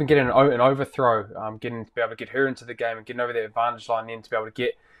 Even getting an overthrow, getting to be able to get her into the game and getting over the advantage line, then to be able to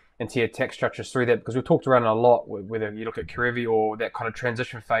get into your attack structures through that. Because we've talked around it a lot, whether you look at Karevi or that kind of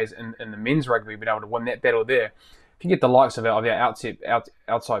transition phase in the men's rugby, being able to win that battle there. If you get the likes of our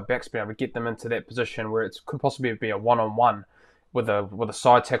outside backs, being able to get them into that position where it could possibly be a one-on-one with a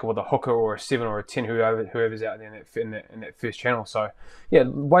side tackle, with a hooker or a 7 or a 10, whoever's out there in that first channel. So yeah,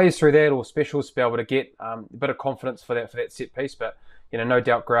 ways through that or specials to be able to get a bit of confidence for that set piece. But no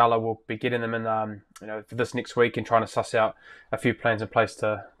doubt Growler will be getting them in for this next week and trying to suss out a few plans in place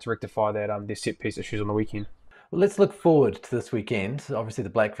to rectify that their set piece issues on the weekend. Well, let's look forward to this weekend. Obviously, the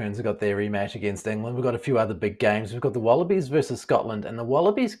Black Ferns have got their rematch against England. We've got a few other big games. We've got the Wallabies versus Scotland, and the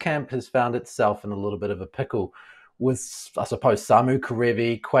Wallabies camp has found itself in a little bit of a pickle with, I suppose, Samu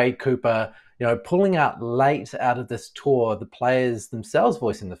Karevi, Quade Cooper, pulling out late out of this tour. The players themselves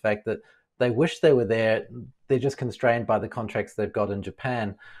voicing the fact that they wish they were there. They're just constrained by the contracts they've got in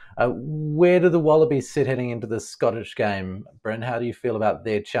Japan. Where do the Wallabies sit heading into this Scottish game, Bryn? How do you feel about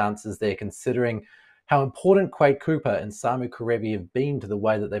their chances there, considering how important Quade Cooper and Samu Karevi have been to the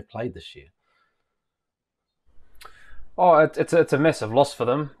way that they've played this year? Oh, it's a massive loss for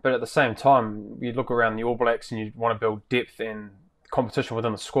them, but at the same time, you look around the All Blacks and you want to build depth and competition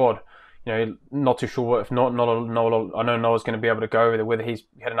within the squad. Not too sure if not Noah. I know Noah's going to be able to go over there, whether he's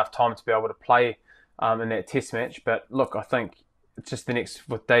had enough time to be able to play in that Test match. But look, I think it's just the next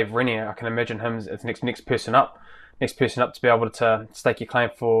with Dave Rennie. I can imagine him as the next person up to be able to stake your claim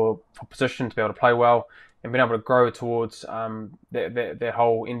for position, to be able to play well and being able to grow towards their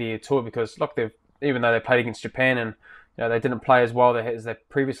whole India tour. Because look, even though they played against Japan and they didn't play as well as they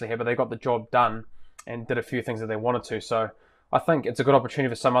previously had, but they got the job done and did a few things that they wanted to. So I think it's a good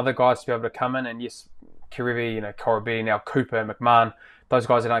opportunity for some other guys to be able to come in. And yes, Karevi, Korobi, now Cooper, McMahon, those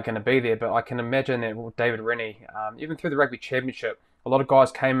guys aren't going to be there. But I can imagine that David Rennie, even through the Rugby Championship, a lot of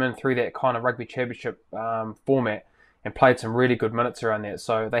guys came in through that kind of Rugby Championship format and played some really good minutes around that.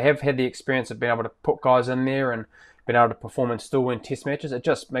 So they have had the experience of being able to put guys in there and being able to perform and still win Test matches. It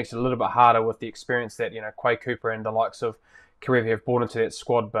just makes it a little bit harder with the experience that Quade Cooper and the likes of Karevi have brought into that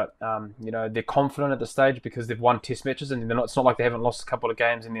squad. But they're confident at the stage because they've won Test matches and it's not like they haven't lost a couple of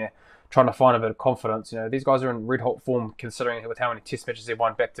games and they're trying to find a bit of confidence. These guys are in red hot form considering with how many Test matches they've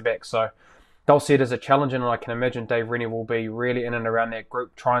won back to back. So they'll see it as a challenge, and I can imagine Dave Rennie will be really in and around that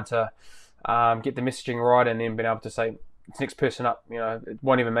group trying to get the messaging right and then being able to say it's next person up. It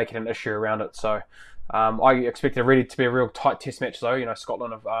won't even make it an issue around it. So I expect it really to be a real tight Test match though.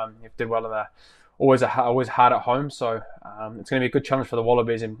 Scotland have did well in always hard at home. So it's going to be a good challenge for the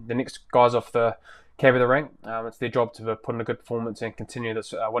Wallabies, and the next guys off the cab of the rank, it's their job to put in a good performance and continue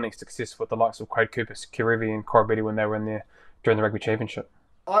this winning success with the likes of Quade Cooper, Karevi and Korobi when they were in there during the Rugby Championship.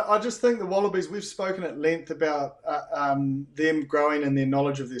 I just think the Wallabies, we've spoken at length about them growing in their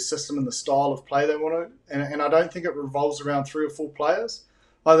knowledge of their system and the style of play they want to, and I don't think it revolves around 3 or 4 players.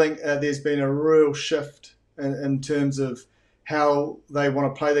 I think there's been a real shift in terms of how they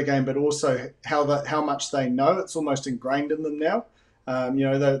want to play the game, but also how much they know. It's almost ingrained in them now.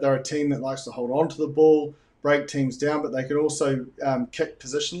 They're a team that likes to hold on to the ball, break teams down, but they can also kick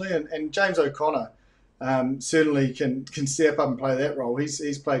positionally. And James O'Connor certainly can step up and play that role.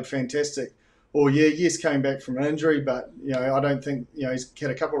 He's played fantastic all year. Yes, coming back from an injury, but I don't think he's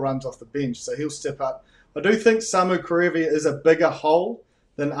had a couple of runs off the bench, so he'll step up. I do think Samu Karevi is a bigger hole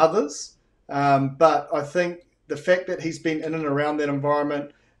than others, but I think the fact that he's been in and around that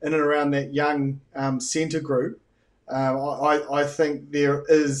environment, in and around that young centre group, I think there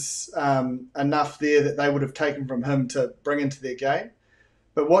is enough there that they would have taken from him to bring into their game.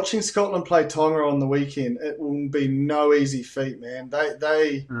 But watching Scotland play Tonga on the weekend, it will be no easy feat, man.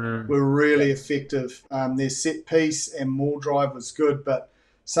 They were really effective. Their set piece and maul drive was good, but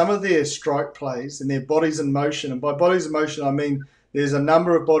some of their strike plays and their bodies in motion, and by bodies in motion, I mean there's a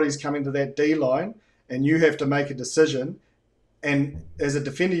number of bodies coming to that D line, and you have to make a decision. And as a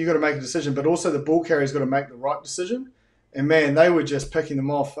defender, you've got to make a decision, but also the ball carrier's got to make the right decision. And, man, they were just picking them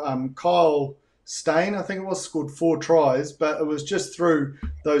off. Kyle Stain, I think it was, scored 4 tries, but it was just through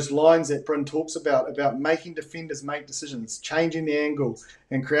those lines that Bryn talks about making defenders make decisions, changing the angle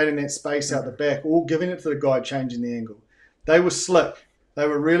and creating that space out the back, or giving it to the guy changing the angle. They were slick. They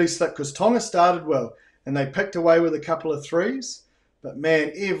were really slick because Tonga started well, and they picked away with a couple of threes. But,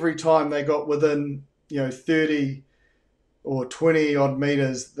 man, every time they got within, 30 or 20 odd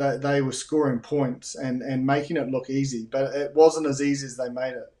meters, they were scoring points and making it look easy, but it wasn't as easy as they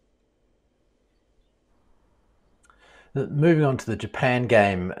made it. Moving on to the Japan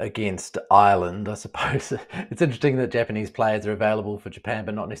game against Ireland, I suppose it's interesting that Japanese players are available for Japan,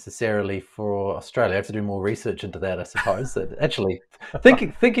 but not necessarily for Australia. I have to do more research into that, I suppose. Actually,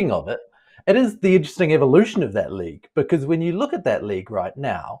 thinking of it, it is the interesting evolution of that league, because when you look at that league right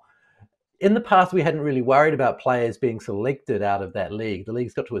now, in the past, we hadn't really worried about players being selected out of that league. The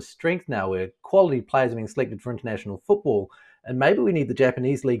league's got to a strength now where quality players are being selected for international football, and maybe we need the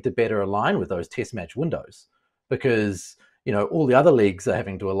Japanese league to better align with those test match windows, because all the other leagues are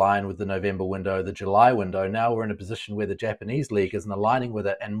having to align with the November window, the July window. Now we're in a position where the Japanese league isn't aligning with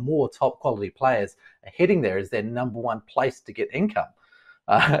it, and more top quality players are heading there as their number one place to get income.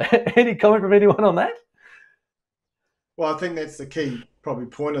 Any comment from anyone on that? Well, I think that's the key probably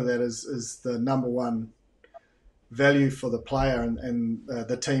point of that is the number one value for the player and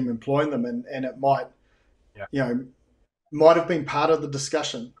the team employing them, and it might, might have been part of the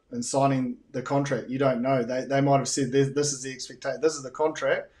discussion in signing the contract. You don't know. They might have said this is the expectation, this is the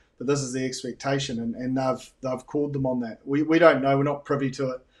contract, but this is the expectation, and they've called them on that. We don't know. We're not privy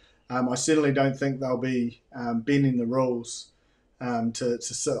to it. I certainly don't think they'll be bending the rules.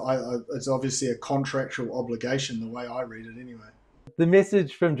 It's obviously a contractual obligation the way I read it anyway. The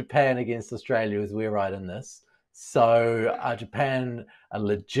message from Japan against Australia is we're right in this. So are Japan a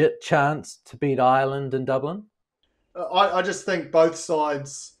legit chance to beat Ireland in Dublin? I just think both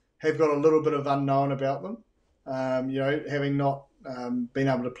sides have got a little bit of unknown about them. Having not been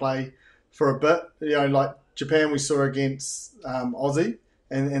able to play for a bit. Like Japan we saw against Aussie,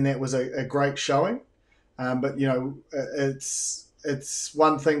 and that was a great showing. But it's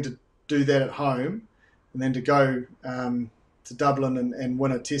one thing to do that at home, and then to go to Dublin and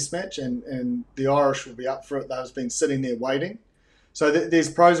win a test match, and the Irish will be up for it. They've been sitting there waiting. So there's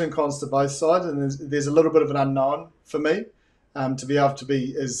pros and cons to both sides, and there's a little bit of an unknown for me to be able to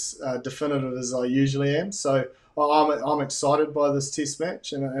be as definitive as I usually am. So I'm excited by this test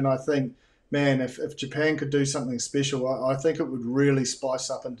match, and I think, man, if Japan could do something special, I think it would really spice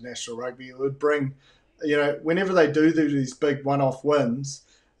up international rugby. It would bring, whenever they do these big one-off wins,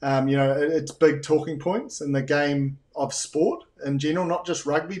 it's big talking points in the game of sport in general, not just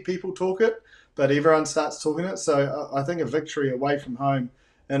rugby people talk it, but everyone starts talking it. So I think a victory away from home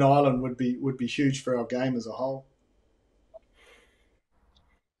in Ireland would be huge for our game as a whole.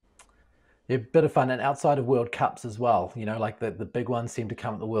 Yeah, bit of fun. And outside of World Cups as well, like the big ones seem to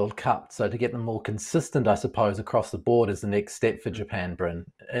come at the World Cup. So to get them more consistent, I suppose, across the board is the next step for Japan, Bryn,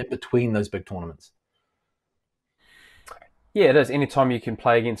 between those big tournaments. Yeah, it is. Anytime you can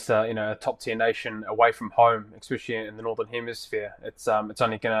play against a top tier nation away from home, especially in the Northern Hemisphere, it's only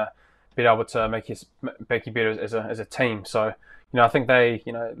going to be able to make you better as a team. So I think they,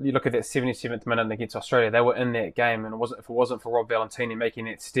 you look at that 77th minute against Australia, they were in that game, and if it wasn't for Rob Valentini making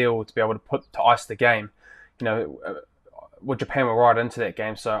that steal to be able to ice the game, Japan were right into that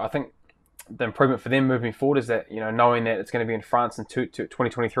game. So I think the improvement for them moving forward is that knowing that it's going to be in France in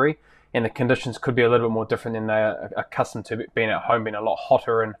 2023. And the conditions could be a little bit more different than they're accustomed to being at home, being a lot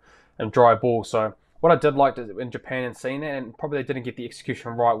hotter and dry ball. So what I did like in Japan and seeing that, and probably they didn't get the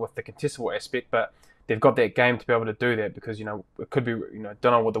execution right with the contestable aspect, but they've got that game to be able to do that because, it could be, don't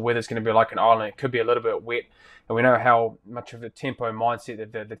know what the weather's going to be like in Ireland. It could be a little bit wet, and we know how much of a tempo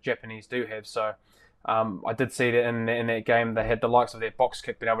mindset that the Japanese do have. So I did see that in that game, they had the likes of their box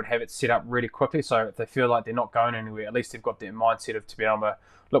kick, being able to have it set up really quickly. So if they feel like they're not going anywhere, at least they've got that mindset of to be able to,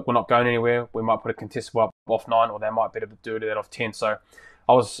 look, we're not going anywhere. We might put a contestable up off 9, or they might be able to do that off 10. So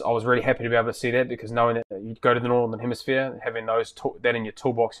I was really happy to be able to see that, because knowing that you go to the Northern Hemisphere, having that in your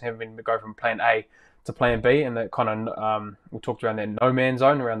toolbox, and having to go from plan A to plan B, and that kind of we talked around that no man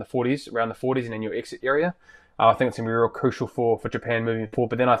zone around the 40s, and in your exit area. I think it's going to be real crucial for Japan moving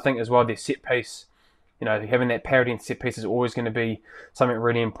forward. But then I think as well their set piece, having that parity in set piece is always going to be something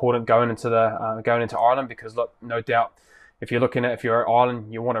really important going into Ireland, because look, no doubt, if you're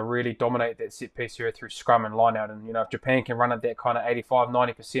Ireland, you want to really dominate that set piece here through scrum and line out. And, if Japan can run at that kind of 85,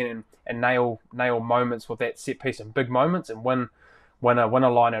 90% and nail moments with that set piece and big moments, and win a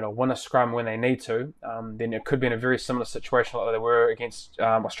line out or win a scrum when they need to, then it could be in a very similar situation like they were against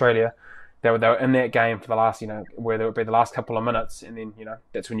Australia. They were in that game for the last, where there would be the last couple of minutes, and then,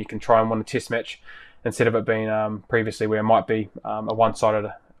 that's when you can try and win a test match, instead of it being previously where it might be a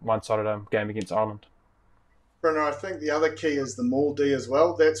one-sided game against Ireland. Bryn, I think the other key is the maul D as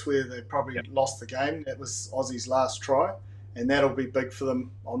well. That's where they probably lost the game. That was Aussie's last try, and that'll be big for them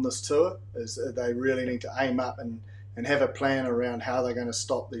on this tour. Is they really need to aim up and have a plan around how they're going to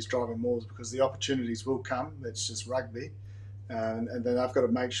stop these driving mauls, because the opportunities will come. That's just rugby, and then they've got to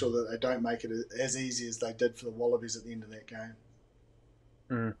make sure that they don't make it as easy as they did for the Wallabies at the end of that game.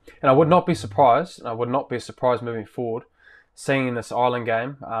 And I would not be surprised moving forward, seeing this Ireland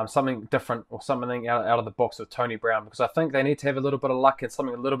game, something different or something out of the box with Tony Brown, because I think they need to have a little bit of luck and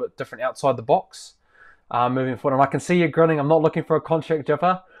something a little bit different outside the box moving forward. And I can see you grinning. I'm not looking for a contract,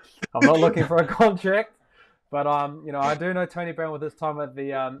 Jipper. I'm not looking for a contract. But, I do know Tony Brown with his time with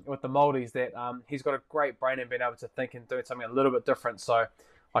the Maldives, that he's got a great brain in being able to think and do something a little bit different. So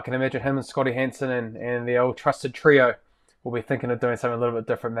I can imagine him and Scotty Hansen and the old trusted trio will be thinking of doing something a little bit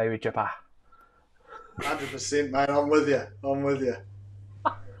different, maybe, Jipper. 100%, mate. I'm with you.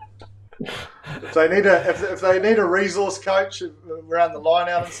 If they need a resource coach around the line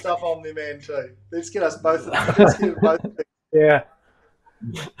out and stuff, I'm their man too. Let's get us both. Yeah.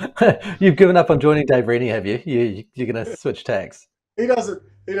 You've given up on joining Dave Rennie, have you? You're going to switch tags. He doesn't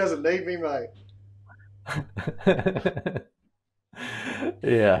need me, mate.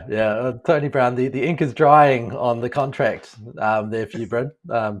 Yeah. Tony Brown, the ink is drying on the contract there for you, Bryn.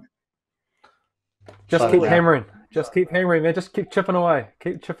 Just keep hammering. Just keep hammering, man. Just keep chipping away.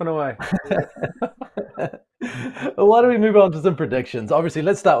 Well, why don't we move on to some predictions? Obviously,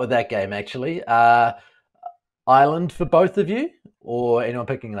 let's start with that game, actually. Ireland for both of you, or anyone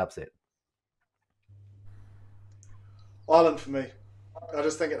picking an upset? Ireland for me. I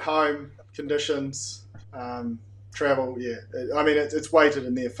just think at home, conditions, travel, yeah. I mean, it's weighted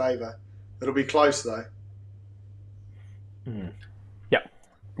in their favour. It'll be close, though.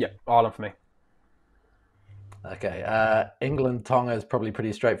 Yeah, Ireland for me. Okay. England, Tonga is probably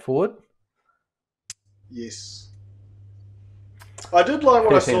pretty straightforward. Yes. I did like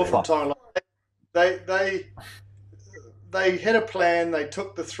what I saw from Tonga. They had a plan. They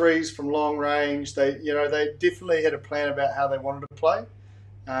took the threes from long range. They definitely had a plan about how they wanted to play.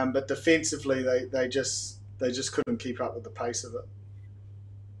 But defensively, they just couldn't keep up with the pace of it.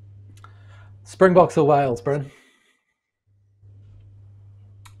 Springboks or Wales, Bryn?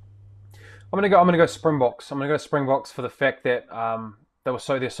 I'm gonna go Springboks. I'm gonna go Springboks for the fact that they're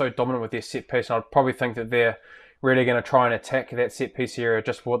so dominant with their set piece, and I'd probably think that they're really going to try and attack that set piece area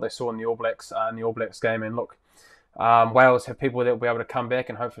just for what they saw in the All Blacks game. And look, Wales have people that will be able to come back,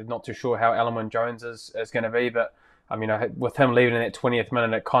 and hopefully not too sure how Alan Jones is going to be, but with him leaving in that 20th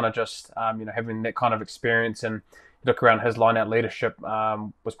minute, it kind of just having that kind of experience and look around his line-out leadership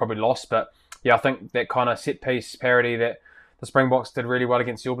was probably lost. But yeah, I think that kind of set piece parity that the Springboks did really well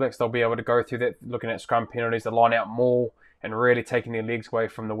against the All Blacks, they'll be able to go through that, looking at scrum penalties, the line-out more, and really taking their legs away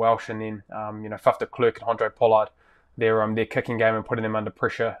from the Welsh, and then Faf de Klerk and Andre Pollard, their kicking game and putting them under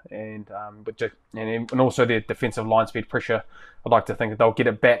pressure, and also their defensive line speed pressure. I'd like to think that they'll get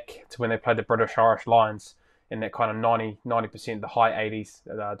it back to when they played the British Irish Lions in that kind of 90%, the high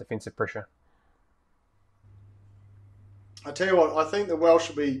 80s defensive pressure. I tell you what, I think the Welsh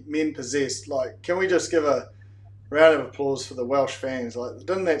will be men possessed. Like, can we just give a round of applause for the Welsh fans? Like,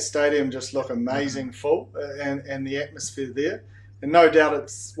 didn't that stadium just look amazing full, and the atmosphere there? And no doubt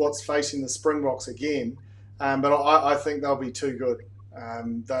it's what's facing the Springboks again. But I think they'll be too good.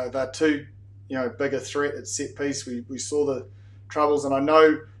 They're too, big a threat at set piece. We saw the troubles, and I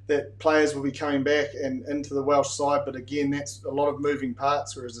know that players will be coming back and into the Welsh side, but again, that's a lot of moving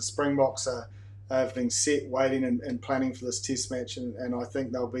parts, whereas the Springboks have been set, waiting and planning for this test match, and I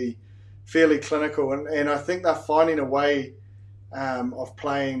think they'll be fairly clinical, and I think they're finding a way of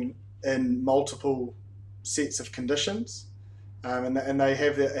playing in multiple sets of conditions, and they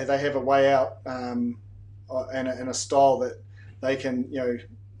have a way out and a style that they can,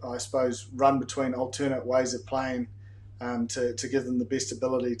 I suppose, run between alternate ways of playing to give them the best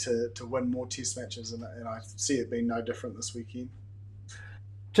ability to win more test matches, and I see it being no different this weekend.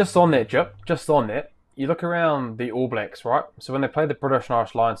 Just on that, Jip, you look around the All Blacks, right? So when they played the British and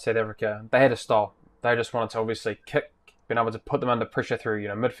Irish Lions, South Africa, they had a style. They just wanted to obviously kick, being able to put them under pressure through,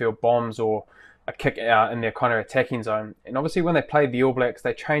 midfield bombs or a kick out in their kind of attacking zone. And obviously when they played the All Blacks,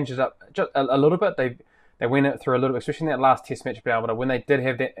 they changed it up just a little bit. They went it through a little bit, especially in that last test match, being able to, when they did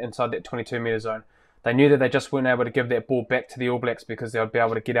have that inside that 22-metre zone, they knew that they just weren't able to give that ball back to the All Blacks because they would be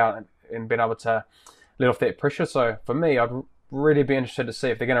able to get out and be able to let off that pressure. So for me, I'd really be interested to see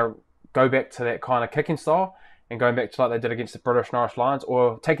if they're going to go back to that kind of kicking style and going back to like they did against the British and Irish Lions,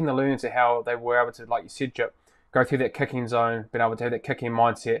 or taking the learnings of how they were able to, like you said, Jip, go through that kicking zone, being able to have that kicking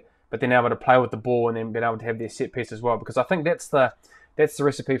mindset, but then able to play with the ball and then being able to have their set piece as well. Because I think that's the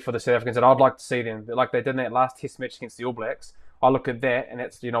recipe for the South Africans that I'd like to see them, like they did in that last test match against the All Blacks. I look at that and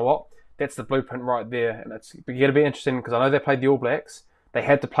that's, that's the blueprint right there. And it's going to be interesting because I know they played the All Blacks. They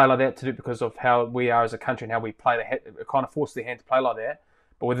had to play like that to do because of how we are as a country and how we play. It kind of forced their hand to play like that.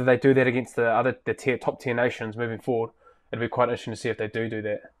 But whether they do that against the top tier nations moving forward, it'll be quite interesting to see if they do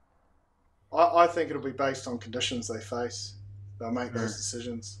that. I think it'll be based on conditions they face. They'll make those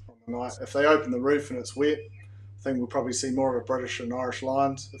decisions on the night. If they open the roof and it's wet, I think we'll probably see more of a British and Irish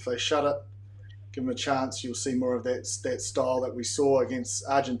Lions. If they shut it, give them a chance, you'll see more of that style that we saw against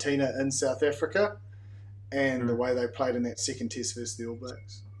Argentina in South Africa, and the way they played in that second test versus the All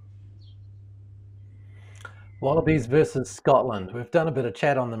Blacks. Wallabies versus Scotland. We've done a bit of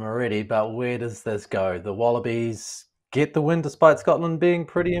chat on them already, but where does this go? The Wallabies get the win despite Scotland being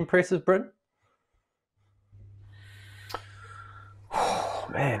pretty impressive, Bryn?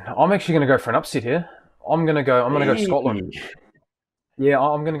 Man, I'm actually going to go for an upset here. I'm gonna go. I'm gonna go Scotland. Hey. Yeah,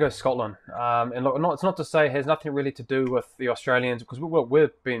 I'm going to go Scotland. And look, it's not to say it has nothing really to do with the Australians, because we've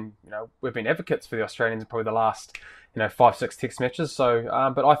been advocates for the Australians in probably the last 5-6 Test matches.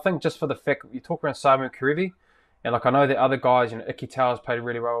 So, but I think just for the fact you talk around Samu Karevi, and like I know the other guys, Iki Tau's played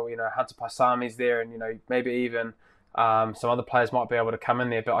really well. Hunter Paisami's there, and maybe even some other players might be able to come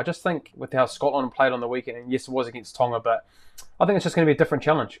in there. But I just think with how Scotland played on the weekend, and yes, it was against Tonga, but I think it's just going to be a different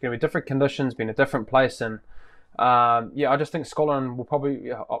challenge. It's going to be different conditions, be in a different place, and I just think Scotland will probably.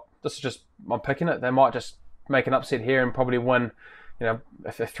 This is just I'm picking it. They might just make an upset here and probably win. A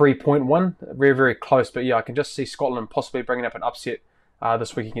 3-point win, very very close. But yeah, I can just see Scotland possibly bringing up an upset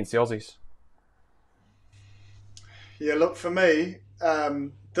this week against the Aussies. Yeah, look, for me,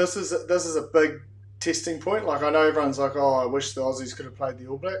 this is a big testing point. Like, I know everyone's like, oh, I wish the Aussies could have played the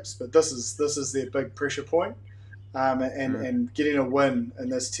All Blacks, but this is their big pressure point. And getting a win in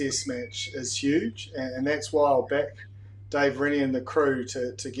this test match is huge, and that's why I'll back Dave Rennie and the crew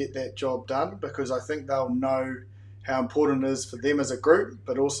to get that job done, because I think they'll know how important it is for them as a group,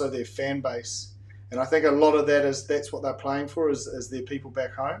 but also their fan base. And I think a lot of that's what they're playing for is their people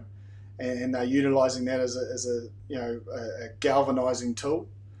back home, and they're utilising that as a galvanising tool.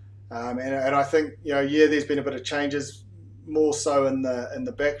 And I think there's been a bit of changes, more so in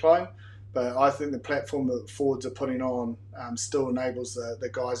the back line. But I think the platform that forwards are putting on still enables the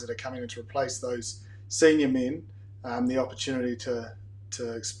guys that are coming in to replace those senior men the opportunity to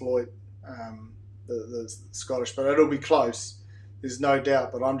exploit the Scottish. But it'll be close, there's no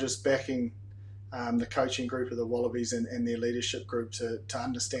doubt. But I'm just backing the coaching group of the Wallabies and their leadership group to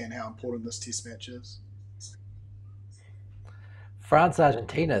understand how important this test match is. France,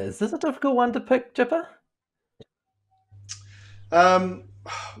 Argentina. Is this a difficult one to pick, Jipper? I've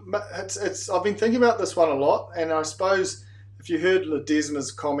been thinking about this one a lot, and I suppose if you heard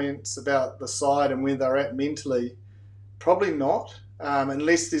Ledesma's comments about the side and where they're at mentally, probably not,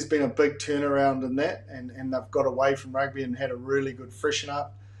 unless there's been a big turnaround in that and they've got away from rugby and had a really good freshen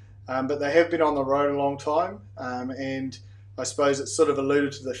up. But they have been on the road a long time, and I suppose it's sort of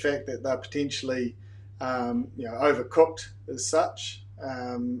alluded to the fact that they're potentially overcooked as such,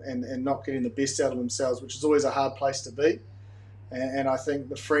 and not getting the best out of themselves, which is always a hard place to be. And I think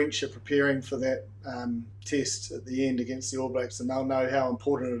the French are preparing for that test at the end against the All Blacks, and they'll know how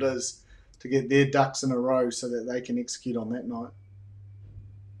important it is to get their ducks in a row so that they can execute on that night.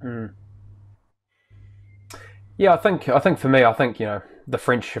 Yeah, I think for me, the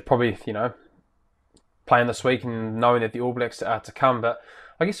French are probably playing this week and knowing that the All Blacks are to come. But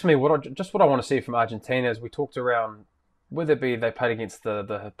I guess for me, what I want to see from Argentina is we talked around whether it be they played against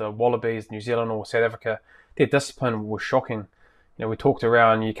the Wallabies, New Zealand or South Africa, their discipline was shocking. We talked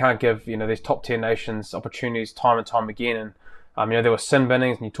around, you can't give, these top 10 nations opportunities time and time again. And, there were sin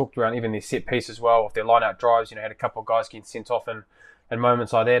binnings, and you talked around even their set piece as well, with their line-out drives, had a couple of guys getting sent off and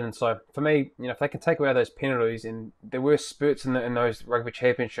moments like that. And so for me, if they can take away those penalties, and there were spurts in those rugby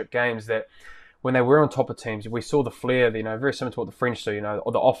championship games that when they were on top of teams, we saw the flair, very similar to what the French do,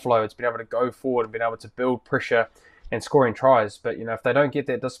 or the offloads, being able to go forward and being able to build pressure and scoring tries. But, if they don't get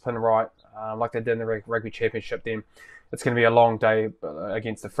that discipline right, like they did in the rugby championship, then it's going to be a long day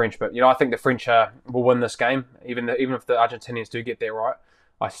against the French. But, I think the French will win this game. Even if the Argentinians do get that right,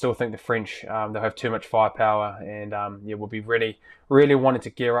 I still think the French, they'll have too much firepower, and will be really, really wanting to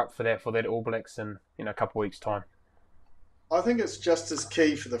gear up for that All Blacks in a couple of weeks' time. I think it's just as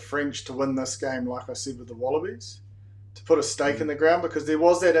key for the French to win this game, like I said with the Wallabies, to put a stake in the ground, because there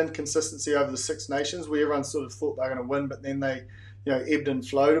was that inconsistency over the Six Nations where everyone sort of thought they were going to win, but then they ebbed and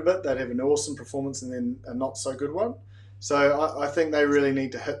flowed a bit. They'd have an awesome performance and then a not so good one. So I think they really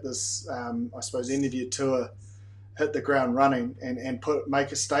need to hit this, end of year tour, hit the ground running and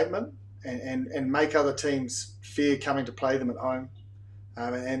make a statement and make other teams fear coming to play them at home.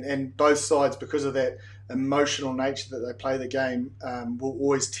 And both sides, because of that emotional nature that they play the game, will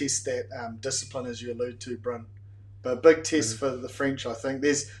always test that discipline, as you allude to, Bryn. But a big test for the French, I think.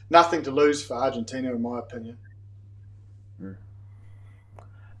 There's nothing to lose for Argentina, in my opinion.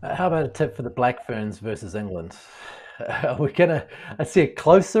 How about a tip for the Black Ferns versus England? Are we going to see a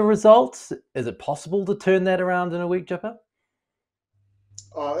closer result? Is it possible to turn that around in a week, Jipper?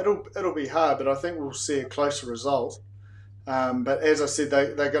 Oh, it'll be hard, but I think we'll see a closer result. But as I said,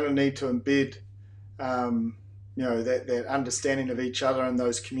 they're going to need to embed, that understanding of each other and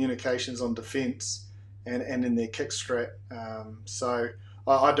those communications on defence and in their kick strap. So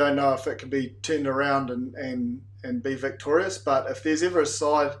I don't know if it can be turned around and be victorious, but if there's ever a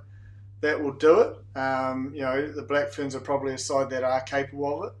side that will do it, the Black Ferns are probably a side that are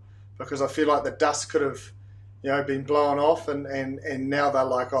capable of it, because I feel like the dust could have been blown off, and now they're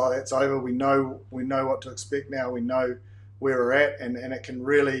like, oh, that's over. We know what to expect now. We know where we're at, and it can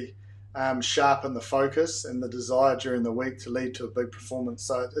really sharpen the focus and the desire during the week to lead to a big performance.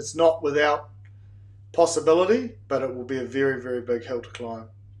 So it's not without possibility, but it will be a very, very big hill to climb.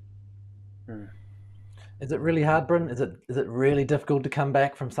 Is it really hard, Bryn? Is it really difficult to come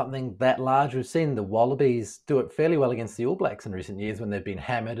back from something that large? We've seen the Wallabies do it fairly well against the All Blacks in recent years when they've been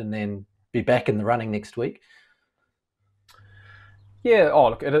hammered and then be back in the running next week. Yeah,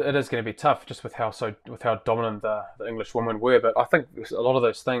 look, it is going to be tough just with how dominant the English women were. But I think a lot of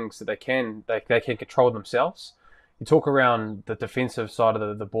those things that they can control themselves. You talk around the defensive side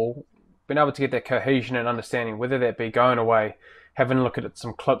of the ball, being able to get that cohesion and understanding, whether that be going away, having a look at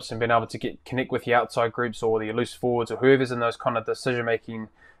some clips and being able to connect with the outside groups or the loose forwards or whoever's in those kind of decision-making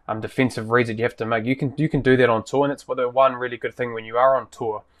defensive reads that you have to make. You can do that on tour, and that's the one really good thing when you are on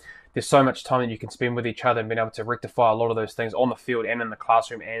tour. There's so much time that you can spend with each other and being able to rectify a lot of those things on the field and in the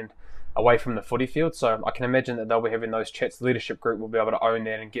classroom and away from the footy field. So I can imagine that they'll be having those chats. The leadership group will be able to own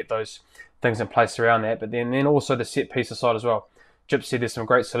that and get those things in place around that. But then also the set piece aside as well. Jip said there's some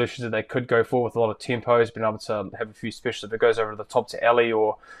great solutions that they could go for with a lot of tempos, being able to have a few specials if it goes over the top to Ali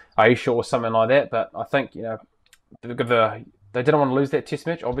or Aisha or something like that. But I think, they didn't want to lose that test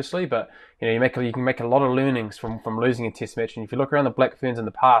match, obviously, but you can make a lot of learnings from losing a test match. And if you look around the Black Ferns in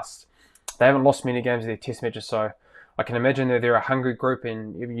the past, they haven't lost many games of their test matches, so I can imagine that they're a hungry group.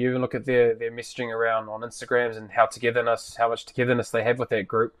 And if you even look at their messaging around on Instagrams and how much togetherness they have with that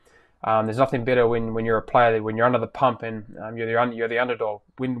group, there's nothing better when you're a player, when you're under the pump and you're the underdog.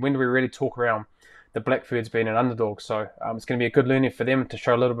 When do we really talk around the Black Ferns being an underdog? So it's going to be a good learning for them to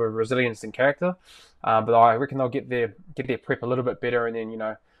show a little bit of resilience and character. But I reckon they'll get their prep a little bit better, and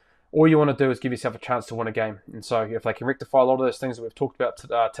then all you want to do is give yourself a chance to win a game. And so if they can rectify a lot of those things that we've talked about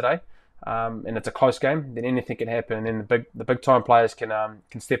today, and it's a close game, then anything can happen. And then the big time players can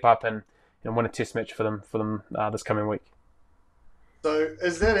step up and win a test match for them this coming week. So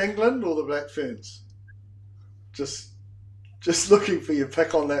is that England or the Black Ferns? Just looking for your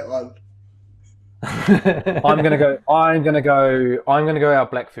pick on that one. I'm gonna go our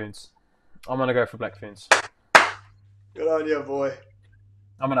Black Ferns. I'm gonna go for Black Ferns. Good on you, boy.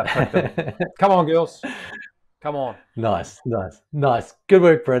 I'm gonna pick them. Come on, girls. Come on. Nice. Good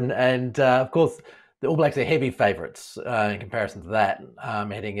work, Bryn. And of course, the All Blacks are heavy favourites in comparison to that.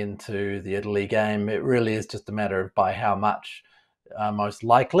 Heading into the Italy game, it really is just a matter of by how much, most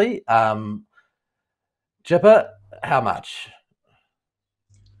likely. Jipper, how much?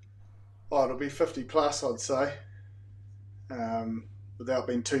 Oh, it'll be 50 plus, I'd say, without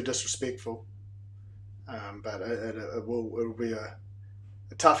being too disrespectful. But it'll be a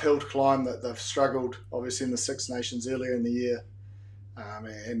tough hill to climb that they've struggled, obviously, in the Six Nations earlier in the year.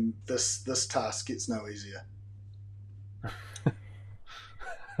 And this task gets no easier.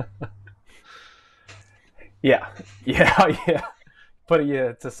 Yeah. But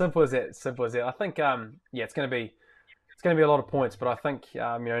it's as simple as that. I think it's going to be a lot of points, but I think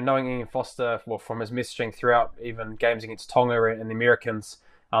knowing Ian Foster, from his messaging throughout even games against Tonga and the Americans,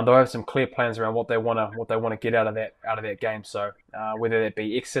 they'll have some clear plans around what they want to get out of that game. So whether that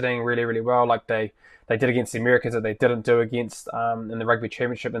be exiting really, really well, like they did against the Americans, that they didn't do against in the Rugby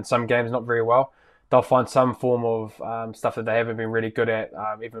Championship in some games not very well, they'll find some form of stuff that they haven't been really good at.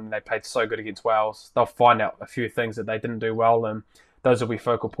 Even when they played so good against Wales, they'll find out a few things that they didn't do well, and those will be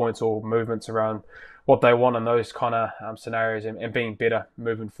focal points or movements around what they want in those kind of scenarios and being better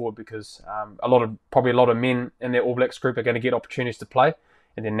moving forward, because probably a lot of men in their All Blacks group are going to get opportunities to play,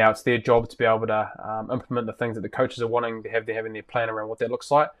 and then now it's their job to be able to implement the things that the coaches are wanting to have. They're having their plan around what that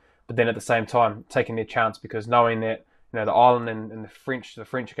looks like, but then at the same time taking their chance, because knowing that the Ireland and the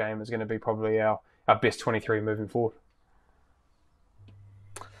French game is going to be probably our best 23 moving forward.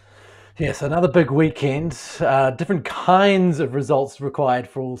 Yes, another big weekend. Different kinds of results required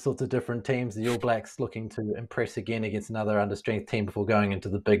for all sorts of different teams. The All Blacks looking to impress again against another understrength team before going into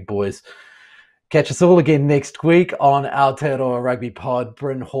the big boys. Catch us all again next week on Aotearoa Rugby Pod.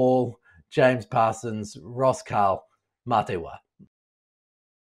 Bryn Hall, James Parsons, Ross Karl, Mā te wā.